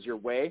bounces your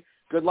way.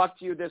 Good luck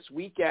to you this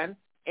weekend,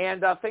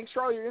 and thanks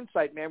for all your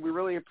insight, man. We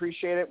really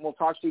appreciate it, and we'll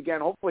talk to you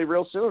again hopefully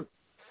real soon.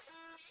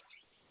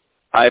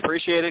 I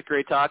appreciate it.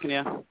 Great talking to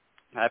you.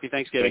 Happy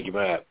Thanksgiving. Thank you,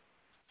 Matt.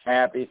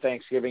 Happy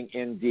Thanksgiving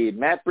indeed.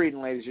 Matt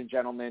Bredin, ladies and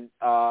gentlemen,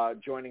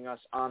 joining us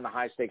on the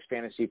High Stakes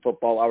Fantasy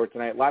Football Hour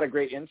tonight. A lot of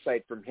great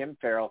insight from him,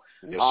 Farrell.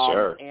 Yes,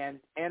 sir.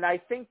 And I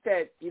think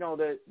that,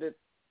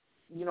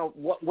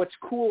 what's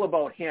cool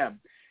about him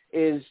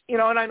is,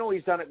 and I know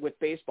he's done it with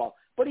baseball,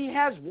 but he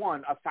has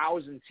won a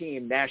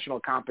 1,000-team national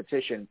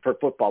competition for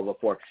football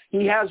before.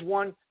 He has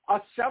won a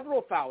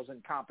several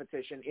thousand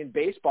competition in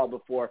baseball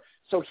before,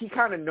 so he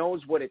kind of knows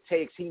what it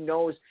takes. He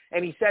knows,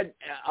 and he said,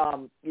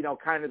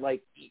 kind of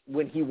like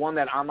when he won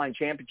that online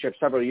championship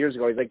several years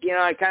ago, he's like,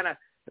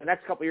 the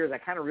next couple of years, I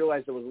kind of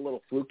realized it was a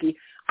little fluky.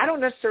 I don't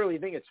necessarily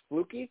think it's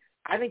fluky.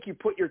 I think you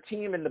put your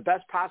team in the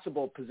best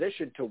possible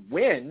position to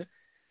win,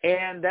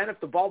 and then if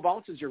the ball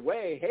bounces your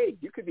way, hey,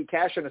 you could be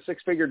cashing a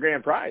six-figure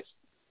grand prize.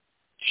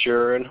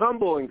 Sure, and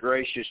humble and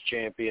gracious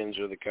champions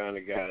are the kind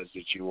of guys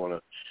that you want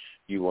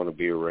to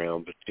be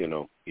around. But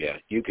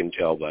you can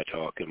tell by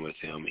talking with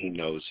him, he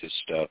knows his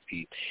stuff.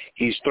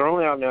 He's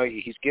thrown out now.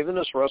 He's given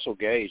us Russell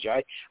Gage.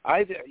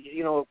 I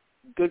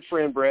good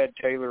friend Brad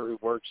Taylor, who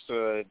works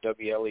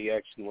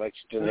WLEX in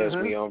Lexington, has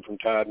me on from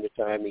time to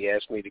time. He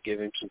asked me to give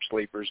him some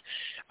sleepers.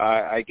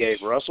 I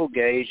gave Russell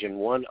Gage and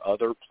one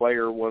other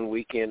player one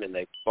weekend, and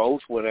they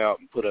both went out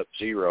and put up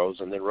zeros,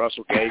 and then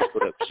Russell Gage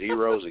put up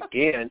zeros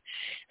again.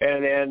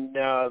 And then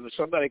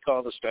somebody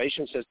called the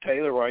station and says,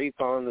 Taylor, why are you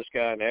calling this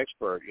guy an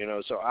expert?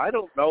 So I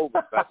don't know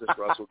about this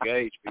Russell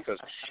Gage, because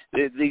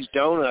these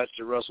donuts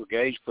that Russell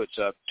Gage puts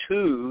up,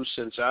 two,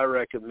 since I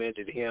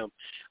recommended him,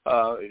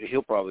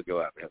 he'll probably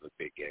go out and have a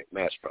big game.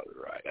 Matt's probably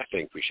right. I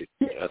think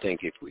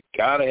if we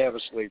got to have a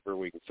sleeper,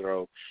 we can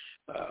throw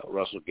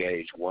Russell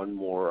Gage one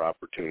more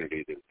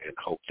opportunity and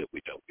hope that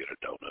we don't get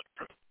a donut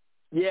from him.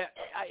 Yeah,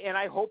 and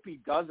I hope he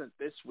doesn't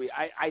this week.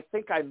 I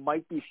think I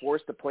might be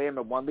forced to play him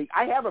in one league.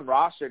 I have him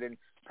rostered in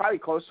probably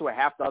close to a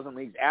half dozen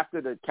leagues.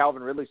 After the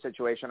Calvin Ridley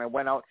situation, I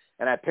went out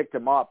and I picked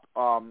him up,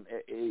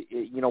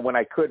 when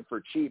I could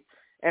for cheap.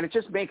 And it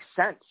just makes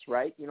sense,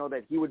 right?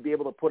 That he would be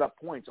able to put up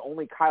points.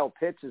 Only Kyle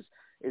Pitts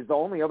is the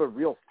only other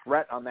real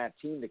threat on that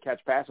team to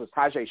catch passes.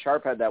 Tajay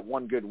Sharp had that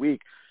one good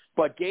week.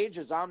 But Gage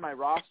is on my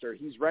roster.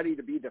 He's ready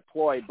to be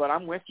deployed, but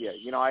I'm with you.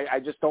 I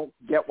just don't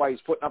get why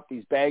he's putting up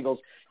these bagels.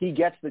 He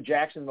gets the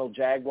Jacksonville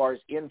Jaguars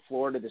in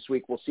Florida this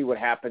week. We'll see what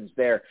happens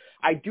there.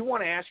 I do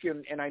want to ask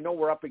you, and I know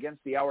we're up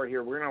against the hour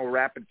here. We're going to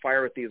rapid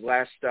fire with these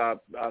last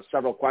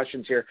several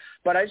questions here.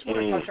 But I just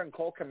want to touch on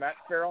Cole Kmet,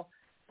 Farrell.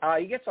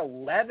 He gets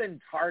 11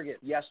 targets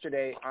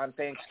yesterday on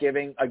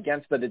Thanksgiving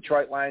against the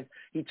Detroit Lions.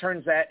 He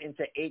turns that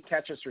into 8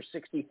 catches for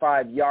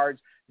 65 yards.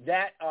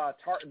 That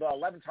the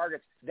 11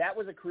 targets, that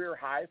was a career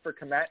high for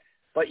Kmet.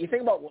 But you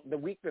think about the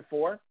week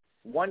before,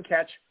 1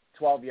 catch,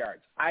 12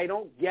 yards. I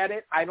don't get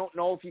it. I don't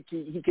know if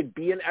he could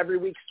be an every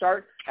week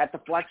start at the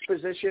flex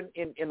position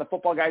in the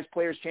Football Guys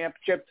Players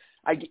Championship.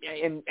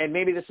 And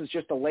maybe this is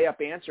just a layup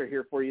answer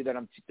here for you that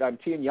I'm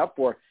teeing you up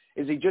for.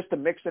 Is he just a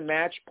mix and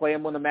match, play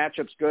him when the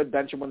matchup's good,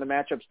 bench him when the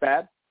matchup's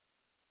bad?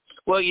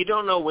 Well, you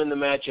don't know when the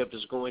matchup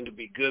is going to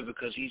be good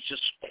because he's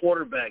just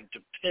quarterback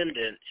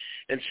dependent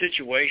and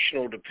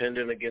situational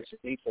dependent against the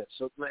defense.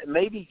 So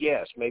maybe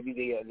yes,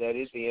 that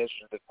is the answer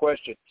to the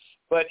question.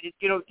 But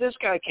this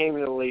guy came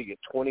in the league at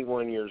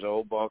 21 years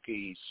old.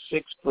 Balky,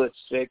 he's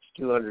 6'6",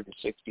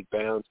 260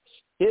 pounds.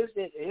 His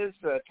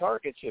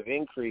targets have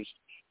increased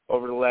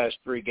over the last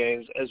 3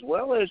 games, as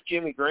well as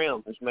Jimmy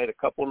Graham, who's made a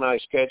couple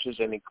nice catches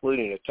and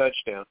including a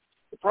touchdown.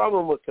 The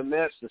problem with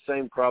Kmet's the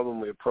same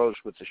problem we approached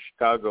with the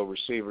Chicago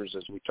receivers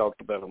as we talked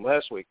about them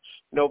last week.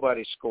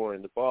 Nobody's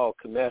scoring the ball.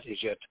 Kmet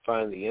has yet to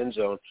find the end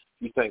zone.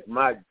 You think,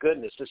 my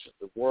goodness, this is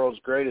the world's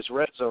greatest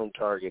red zone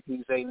target.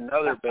 He's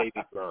another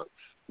baby Gronk.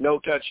 No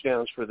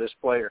touchdowns for this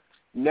player.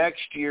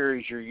 Next year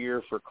is your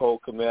year for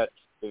Cole Kmet.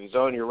 If he's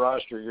on your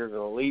roster, you're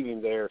going to leave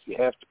him there. If you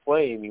have to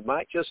play him, you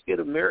might just get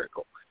a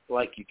miracle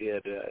like you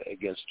did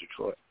against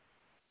Detroit.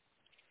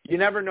 You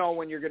never know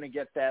when you're going to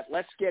get that.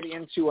 Let's get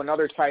into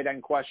another tight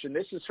end question.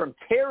 This is from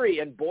Terry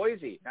in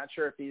Boise. Not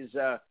sure if he's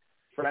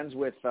friends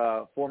with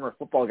former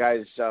Football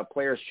Guys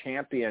Players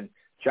Champion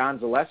John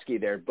Zaleski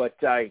there, but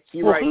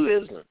he writes.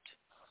 Who isn't?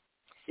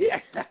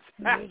 Yeah,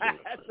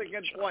 that's a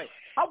good point.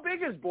 How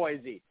big is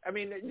Boise? I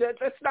mean,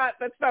 that's not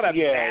a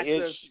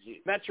massive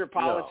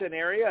metropolitan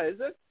area, is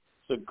it?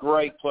 a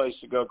great place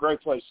to go.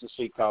 Great place to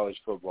see college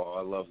football.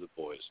 I love the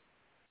boys.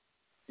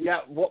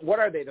 Yeah, what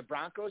are they? The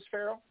Broncos,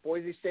 Farrell?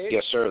 Boise State?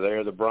 Yes, sir.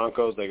 They're the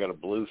Broncos. They got a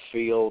blue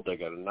field. They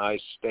got a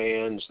nice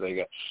stands. They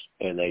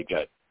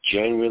got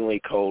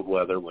genuinely cold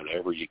weather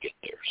whenever you get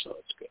there, so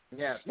it's good.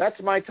 Yeah, that's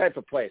my type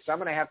of place. I'm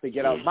going to have to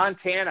get out.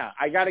 Montana.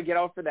 I got to get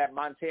out for that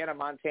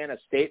Montana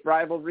State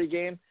rivalry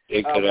game.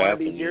 It could one happen. Of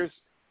these years.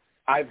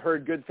 I've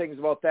heard good things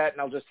about that,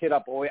 and I'll just hit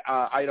up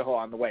Idaho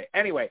on the way.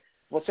 Anyway,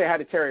 we'll say hi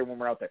to Terry when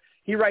we're out there.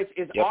 He writes,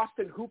 is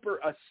Austin Hooper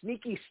a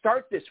sneaky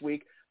start this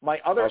week? My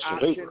other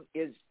option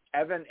is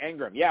Evan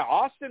Engram. Yeah,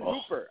 Austin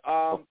Hooper.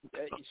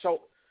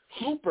 So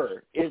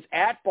Hooper is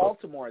at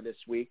Baltimore this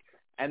week,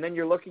 and then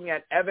you're looking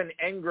at Evan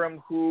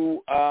Engram,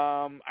 who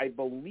I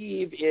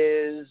believe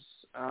is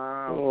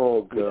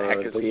God,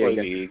 they play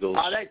the Eagles.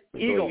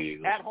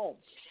 Eagles at home.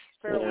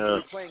 Farrell, are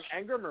you playing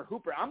Engram or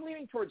Hooper? I'm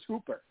leaning towards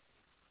Hooper.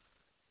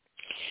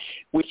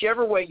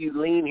 Whichever way you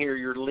lean here,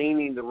 you're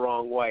leaning the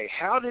wrong way.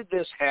 How did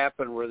this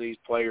happen where these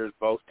players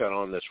both got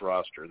on this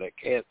roster? They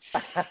can't,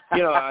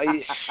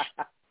 I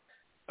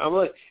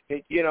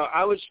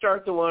would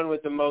start the one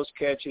with the most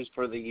catches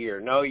for the year.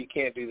 No, you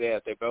can't do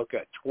that. They both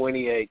got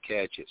 28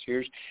 catches.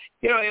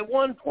 At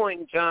one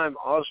point in time,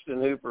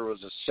 Austin Hooper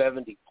was a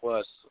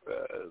 70-plus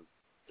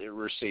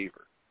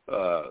receiver.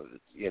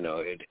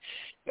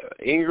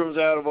 Ingram's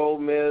out of Ole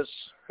Miss,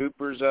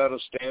 Hooper's out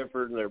of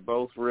Stanford, and they're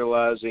both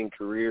realizing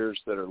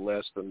careers that are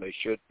less than they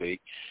should be.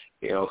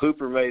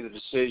 Hooper made the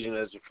decision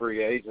as a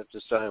free agent to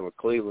sign with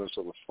Cleveland,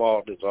 so the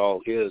fault is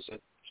all his.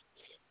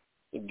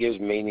 It gives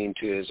meaning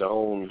to his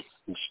own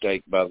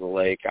mistake by the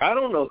lake. I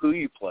don't know who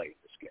you play in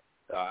this game.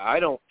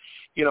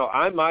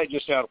 I might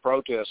just out of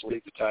protest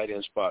leave the tight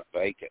end spot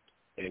vacant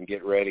and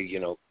get ready.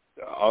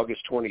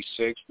 August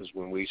 26th is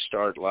when we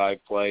start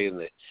live play in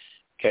the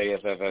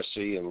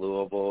KFFSC in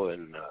Louisville,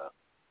 and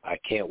I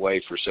can't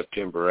wait for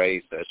September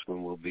 8th. That's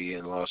when we'll be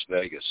in Las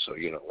Vegas. So,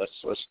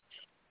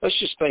 let's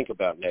just think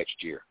about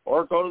next year,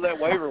 or go to that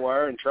waiver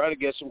wire and try to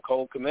get some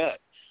Cole Kmet.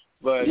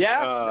 But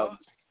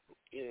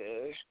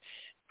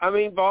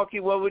Balky,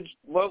 what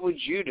would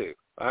you do?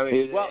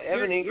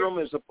 Evan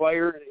Engram is the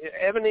player.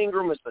 Evan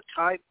Engram is the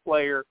type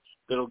player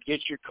that'll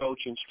get your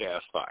coaching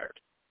staff fired.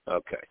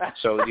 Okay,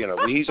 so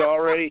he's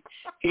already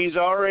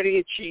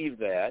achieved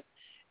that.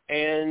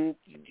 And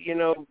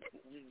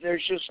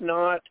there's just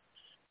not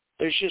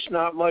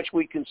much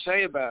we can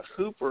say about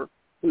Hooper,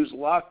 who's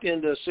locked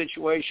into a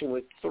situation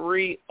with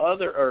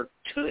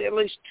at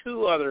least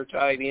two other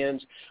tight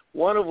ends,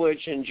 one of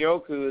which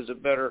Njoku is a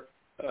better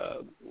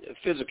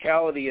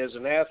physicality as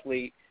an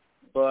athlete,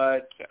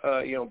 but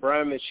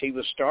Brian Mitch, he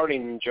was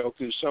starting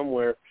Njoku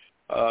somewhere.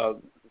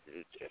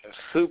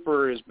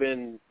 Hooper has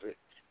been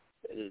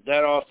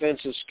that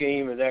offensive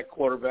scheme and that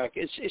quarterback,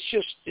 it's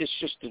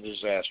just a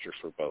disaster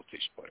for both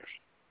these players.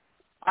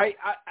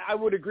 I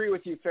would agree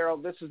with you, Farrell.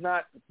 This is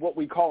not what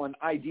we call an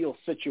ideal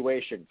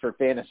situation for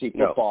fantasy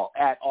football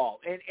at all.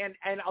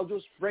 And I'll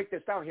just break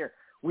this down here.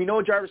 We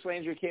know Jarvis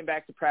Landry came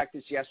back to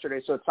practice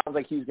yesterday, so it sounds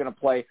like he's going to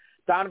play.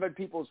 Donovan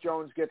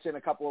Peoples-Jones gets in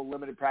a couple of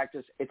limited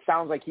practice. It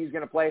sounds like he's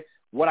going to play.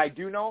 What I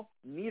do know,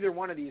 neither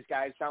one of these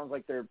guys sounds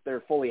like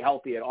they're fully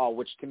healthy at all,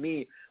 which to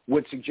me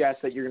would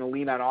suggest that you're going to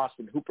lean on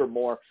Austin Hooper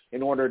more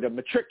in order to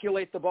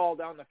matriculate the ball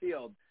down the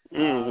field.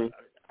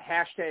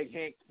 Hashtag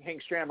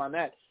Hank Stram on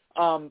that.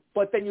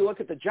 But then you look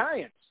at the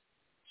Giants.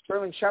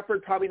 Sterling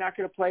Shepard probably not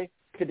going to play.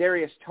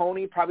 Kadarius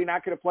Toney probably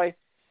not going to play.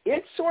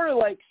 It's sort of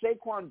like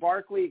Saquon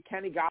Barkley,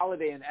 Kenny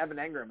Golladay, and Evan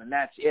Engram, and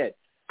that's it.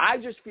 I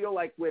just feel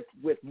like with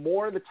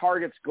more of the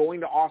targets going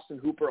to Austin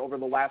Hooper over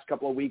the last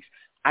couple of weeks,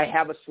 I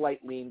have a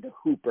slight lean to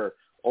Hooper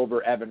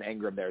over Evan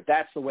Engram there.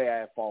 That's the way I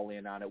have fallen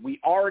in on it. We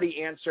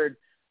already answered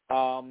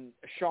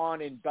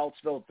Sean in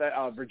Beltsville,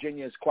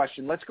 Virginia's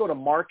question. Let's go to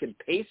Mark and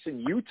Pace in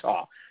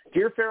Utah.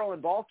 Dear Farrell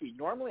and Balky,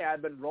 normally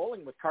I've been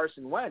rolling with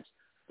Carson Wentz,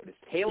 but is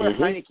Taylor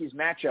Heineke's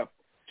matchup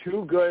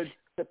too good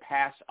to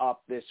pass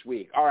up this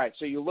week? All right,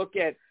 so you look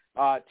at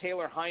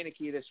Taylor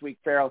Heineke this week,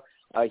 Farrell.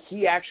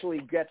 He actually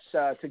gets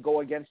to go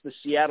against the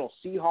Seattle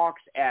Seahawks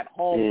at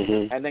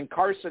home, and then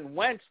Carson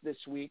Wentz this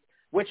week,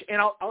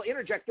 and I'll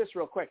interject this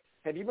real quick.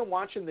 Have you been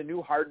watching the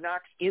new Hard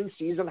Knocks,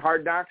 in-season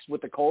Hard Knocks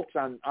with the Colts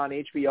on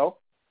HBO?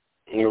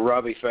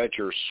 Robbie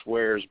Fetcher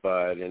swears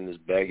by it and is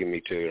begging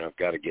me to, and I've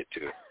got to get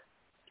to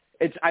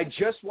it. I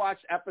just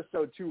watched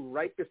episode 2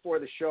 right before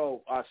the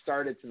show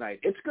started tonight.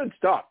 It's good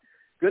stuff.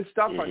 Good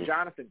stuff on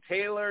Jonathan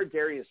Taylor,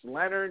 Darius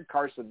Leonard,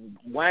 Carson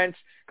Wentz.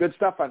 Good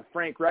stuff on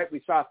Frank Wright.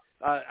 We saw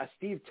a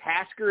Steve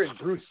Tasker and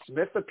Bruce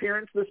Smith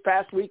appearance this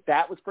past week.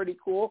 That was pretty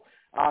cool.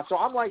 So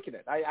I'm liking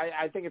it.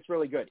 I think it's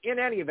really good. In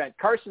any event,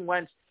 Carson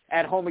Wentz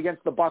at home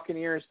against the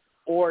Buccaneers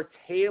or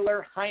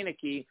Taylor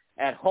Heineke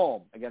at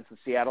home against the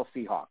Seattle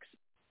Seahawks.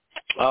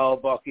 Oh,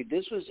 Bucky,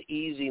 this was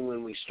easy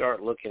when we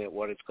start looking at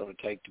what it's going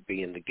to take to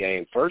be in the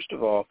game. First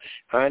of all,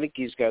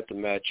 Heineke's got the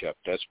matchup.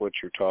 That's what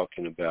you're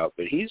talking about.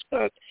 But he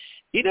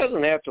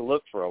doesn't have to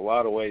look for a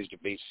lot of ways to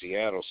beat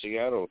Seattle.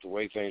 Seattle, the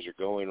way things are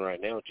going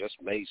right now, just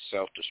may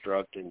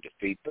self-destruct and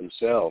defeat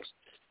themselves.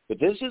 But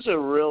this is a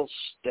real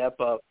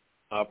step-up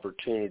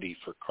opportunity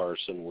for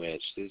Carson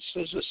Wentz. This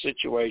is a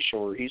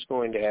situation where he's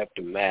going to have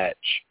to match.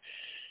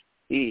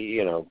 He's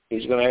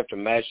going to have to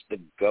match the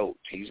GOAT.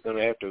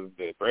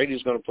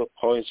 Brady's going to put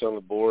points on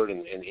the board,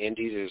 and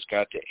Indy has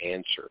got to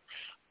answer.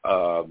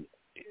 I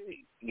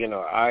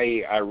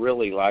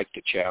really like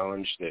the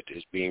challenge that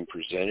is being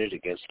presented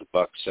against the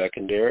Bucs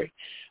secondary.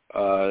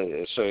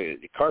 So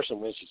Carson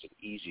Wentz is an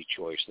easy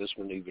choice. This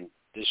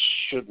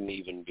shouldn't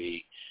even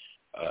be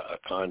a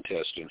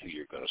contest in who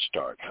you're going to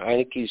start. I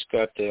think he's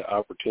got the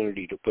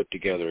opportunity to put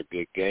together a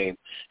good game,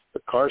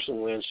 but Carson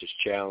Wentz is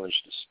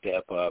challenged to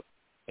step up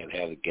and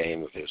have a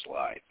game of his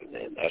life, and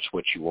then that's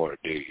what you want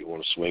to do. You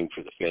want to swing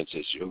for the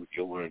fences.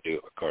 You'll want to do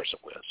it with Carson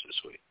Wentz this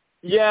week.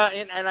 Yeah,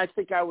 and I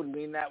think I would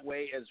lean that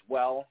way as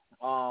well.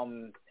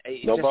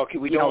 Bucky,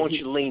 we don't want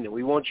you leaning.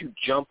 We want you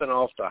jumping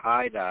off the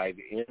high dive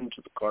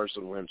into the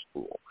Carson Wentz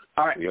pool.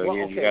 All right, you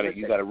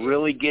got to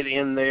really get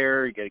in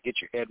there. You got to get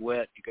your head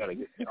wet. You got to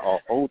get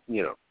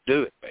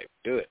do it, baby,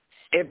 do it.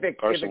 If it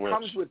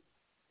comes with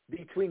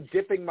between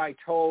dipping my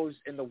toes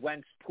in the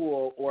Wentz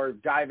pool or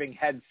diving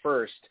head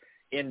first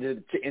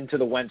into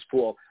the Wentz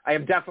pool, I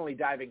am definitely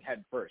diving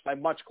head first. I'm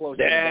much closer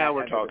to that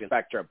end of the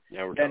spectrum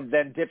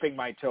than dipping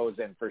my toes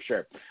in, for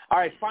sure. All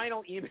right,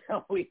 final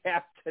email we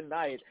have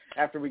tonight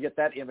after we get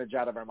that image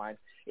out of our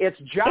minds. It's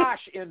Josh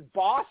in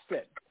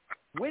Boston.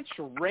 Which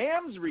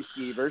Rams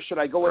receiver should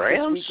I go with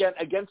this weekend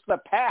against the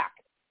Pack?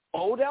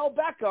 Odell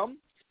Beckham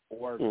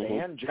or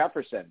Van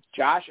Jefferson?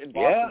 Josh in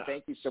Boston,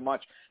 Thank you so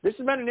much. This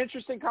has been an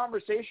interesting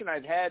conversation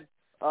I've had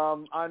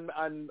on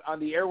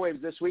the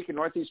airwaves this week in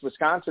Northeast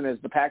Wisconsin as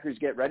the Packers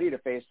get ready to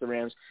face the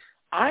Rams.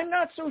 I'm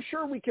not so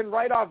sure we can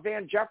write off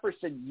Van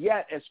Jefferson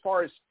yet as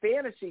far as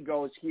fantasy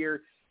goes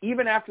here,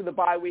 even after the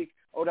bye week.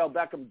 Odell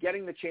Beckham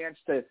getting the chance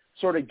to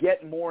sort of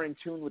get more in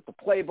tune with the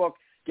playbook,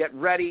 get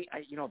ready.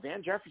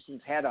 Van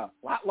Jefferson's had a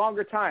lot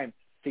longer time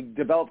to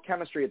develop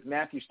chemistry with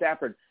Matthew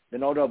Stafford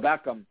than Odell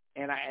Beckham,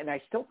 and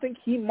I still think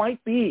he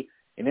might be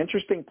an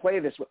interesting play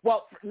this week.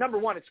 Well, number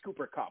one, it's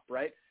Cooper Kupp,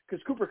 right?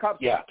 Because Cooper Kupp,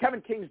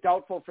 Kevin King's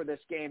doubtful for this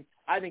game.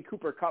 I think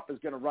Cooper Kupp is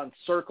going to run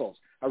circles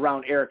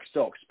around Eric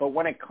Stokes. But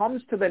when it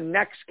comes to the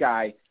next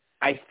guy,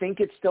 I think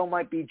it still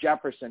might be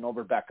Jefferson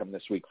over Beckham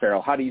this week.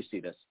 Farrell, how do you see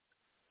this?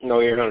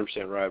 No, you're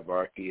 100% right,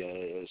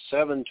 Barkey.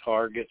 7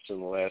 targets in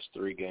the last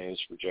 3 games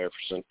for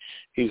Jefferson.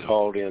 He's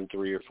hauled in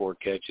 3 or 4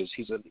 catches.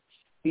 He's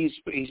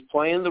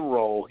playing the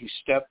role. He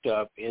stepped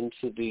up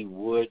into the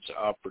Woods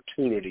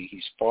opportunity.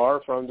 He's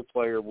far from the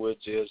player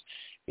Woods is.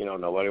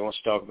 Nobody wants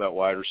to talk about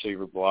wide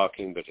receiver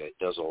blocking, but it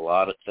does a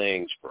lot of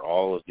things for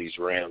all of these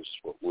Rams,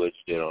 what Woods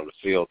did on the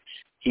field.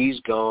 He's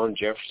gone.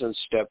 Jefferson's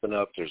stepping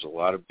up. There's a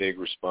lot of big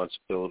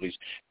responsibilities.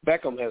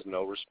 Beckham has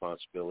no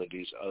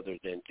responsibilities other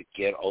than to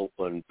get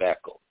open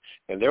Beckham.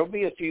 And there'll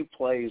be a few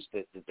plays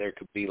that there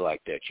could be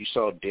like that. You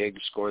saw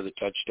Diggs score the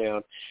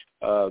touchdown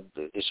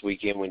this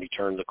weekend when he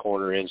turned the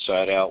corner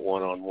inside out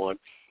one-on-one.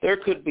 There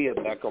could be a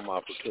Beckham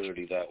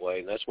opportunity that way,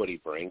 and that's what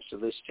he brings to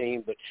this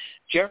team. But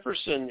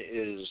Jefferson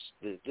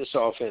this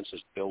offense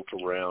is built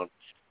around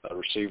a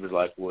receiver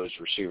like Woods,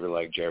 receiver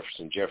like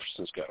Jefferson.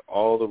 Jefferson's got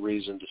all the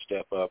reason to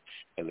step up,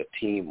 and the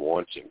team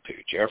wants him to.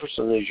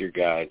 Jefferson is your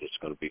guy that's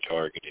going to be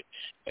targeted,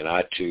 and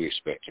I, too,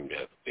 expect him to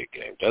have a big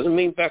game. Doesn't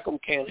mean Beckham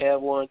can't have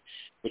one,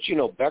 but,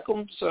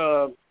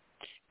 Beckham's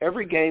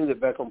every game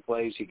that Beckham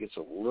plays, he gets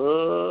a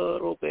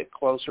little bit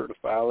closer to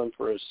filing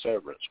for his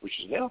severance, which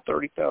is now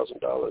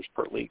 $30,000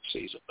 per league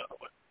season, by the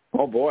way.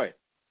 Oh, boy.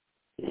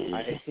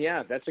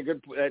 That's a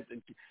good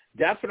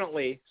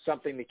definitely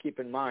something to keep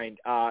in mind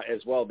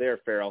as well there,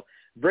 Farrell.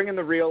 Bringing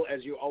the real,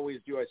 as you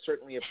always do. I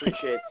certainly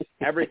appreciate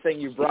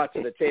everything you brought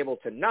to the table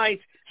tonight.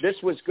 This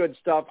was good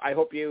stuff. I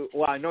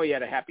know you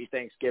had a happy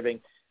Thanksgiving.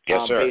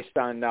 Yes, sir. Based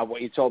on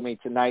what you told me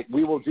tonight.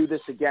 We will do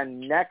this again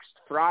next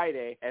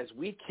Friday as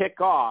we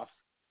kick off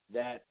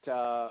that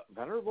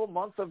venerable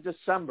month of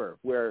December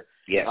where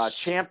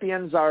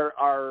champions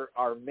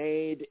are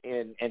made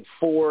and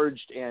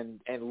forged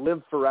and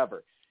live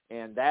forever.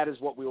 And that is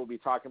what we will be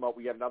talking about.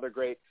 We got another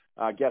great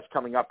guest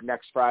coming up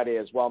next Friday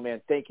as well, man.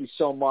 Thank you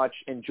so much.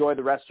 Enjoy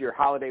the rest of your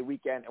holiday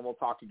weekend, and we'll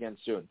talk again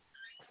soon.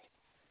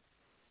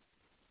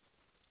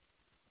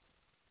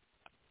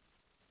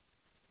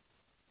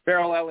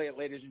 Farrell Elliott,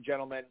 ladies and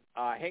gentlemen,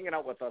 hanging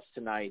out with us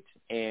tonight.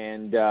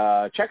 And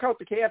check out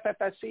the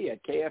KFFSC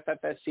at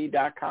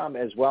kffsc.com,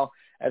 as well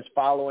as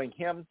following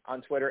him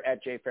on Twitter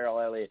at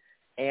jfarrellelliott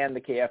and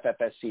the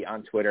KFFSC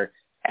on Twitter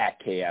at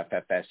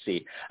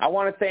KFFSC. I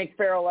want to thank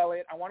Farrell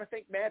Elliott. I want to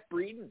thank Matt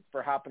Bredin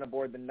for hopping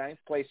aboard the 9th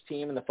place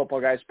team in the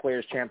Football Guys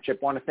Players Championship.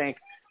 I want to thank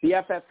the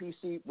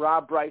FFPC,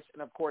 Rob Bryce,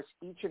 and, of course,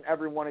 each and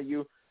every one of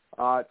you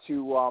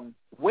to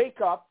wake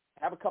up,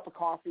 have a cup of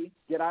coffee,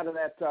 get out of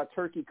that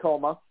turkey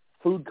coma,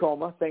 food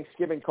coma,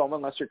 Thanksgiving coma,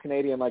 unless you're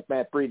Canadian like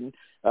Matt Bredin,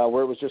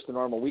 where it was just a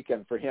normal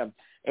weekend for him.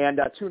 And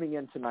tuning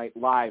in tonight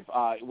live,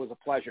 it was a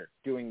pleasure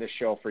doing this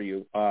show for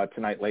you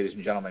tonight, ladies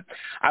and gentlemen.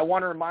 I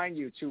want to remind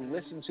you to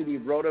listen to the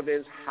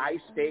RotoViz High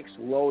Stakes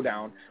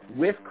Lowdown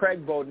with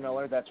Craig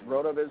Bodenmiller. That's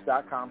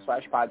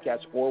rotoviz.com/podcast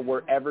or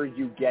wherever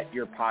you get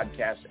your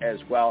podcasts as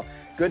well.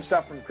 Good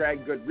stuff from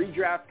Craig, good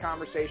redraft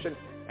conversation,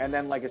 And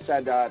then, like I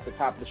said at the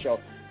top of the show,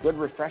 good,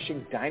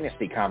 refreshing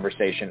Dynasty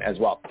conversation as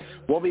well.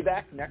 We'll be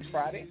back next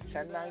Friday,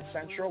 10/9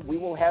 Central. We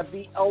will have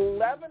the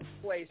 11th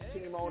place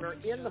team owner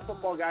in the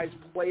Football Guys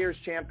Players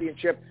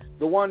Championship,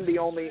 the one, the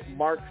only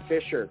Mark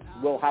Fisher,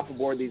 will hop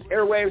aboard these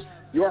airwaves.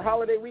 Your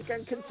holiday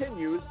weekend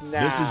continues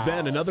now. This has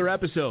been another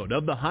episode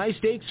of the High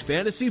Stakes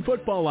Fantasy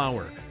Football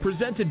Hour,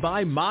 presented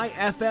by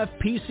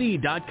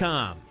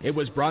MyFFPC.com. It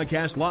was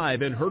broadcast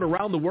live and heard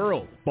around the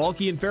world.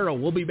 Balky and Farrell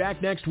will be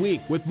back next week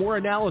with more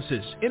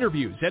analysis,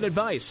 interviews, and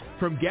advice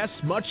from guests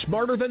much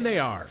smarter than they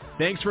are.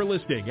 Thanks for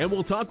listening, and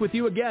we'll talk with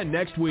you again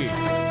next week.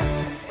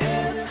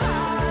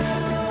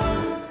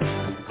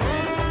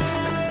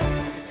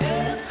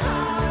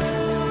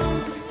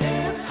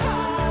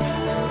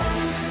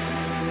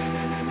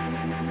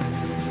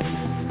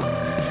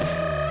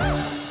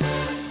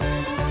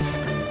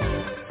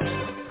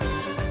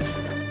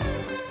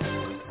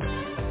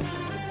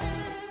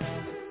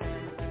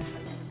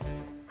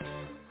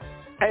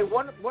 Hey,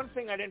 one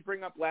thing I didn't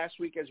bring up last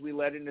week as we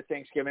led into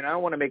Thanksgiving, I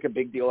don't want to make a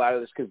big deal out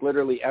of this because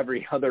literally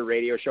every other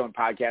radio show and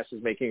podcast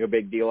is making a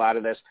big deal out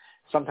of this,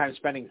 sometimes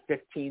spending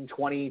 15,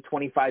 20,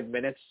 25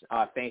 minutes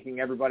thanking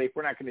everybody.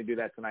 We're not going to do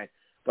that tonight,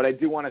 but I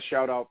do want to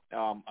shout out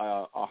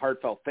a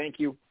heartfelt thank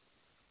you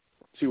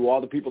to all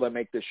the people that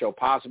make this show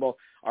possible.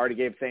 I already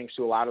gave thanks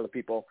to a lot of the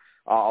people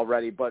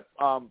already, but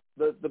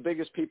the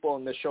biggest people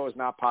in this show is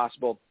not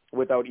possible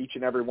without each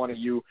and every one of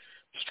you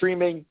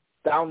streaming,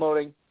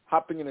 downloading,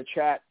 hopping in the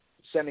chat,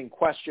 sending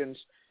questions,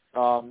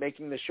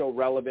 making the show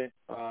relevant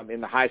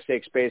in the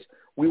high-stakes space.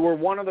 We were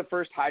one of the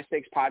first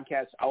high-stakes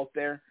podcasts out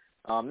there.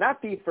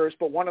 Not the first,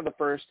 but one of the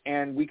first,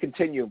 and we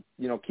continue,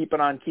 keeping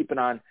on,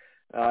 10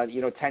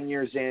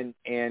 years in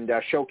and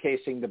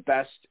showcasing the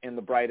best and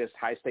the brightest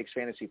high-stakes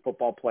fantasy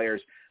football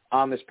players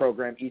on this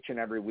program each and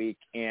every week,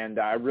 and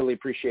I really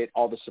appreciate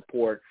all the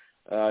support.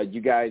 You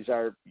guys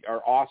are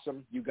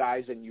awesome, you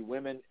guys and you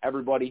women,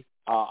 everybody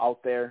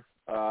out there.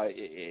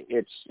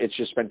 It's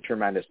just been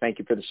tremendous. Thank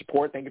you for the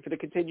support. Thank you for the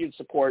continued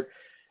support.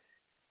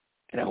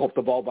 And I hope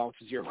the ball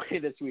bounces your way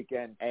this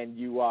weekend and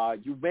you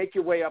make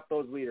your way up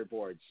those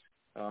leaderboards.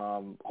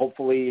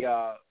 Hopefully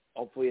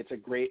it's a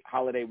great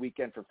holiday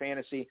weekend for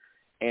fantasy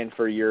and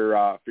for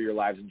your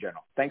lives in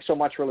general. Thanks so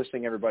much for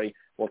listening, everybody.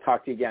 We'll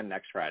talk to you again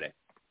next Friday.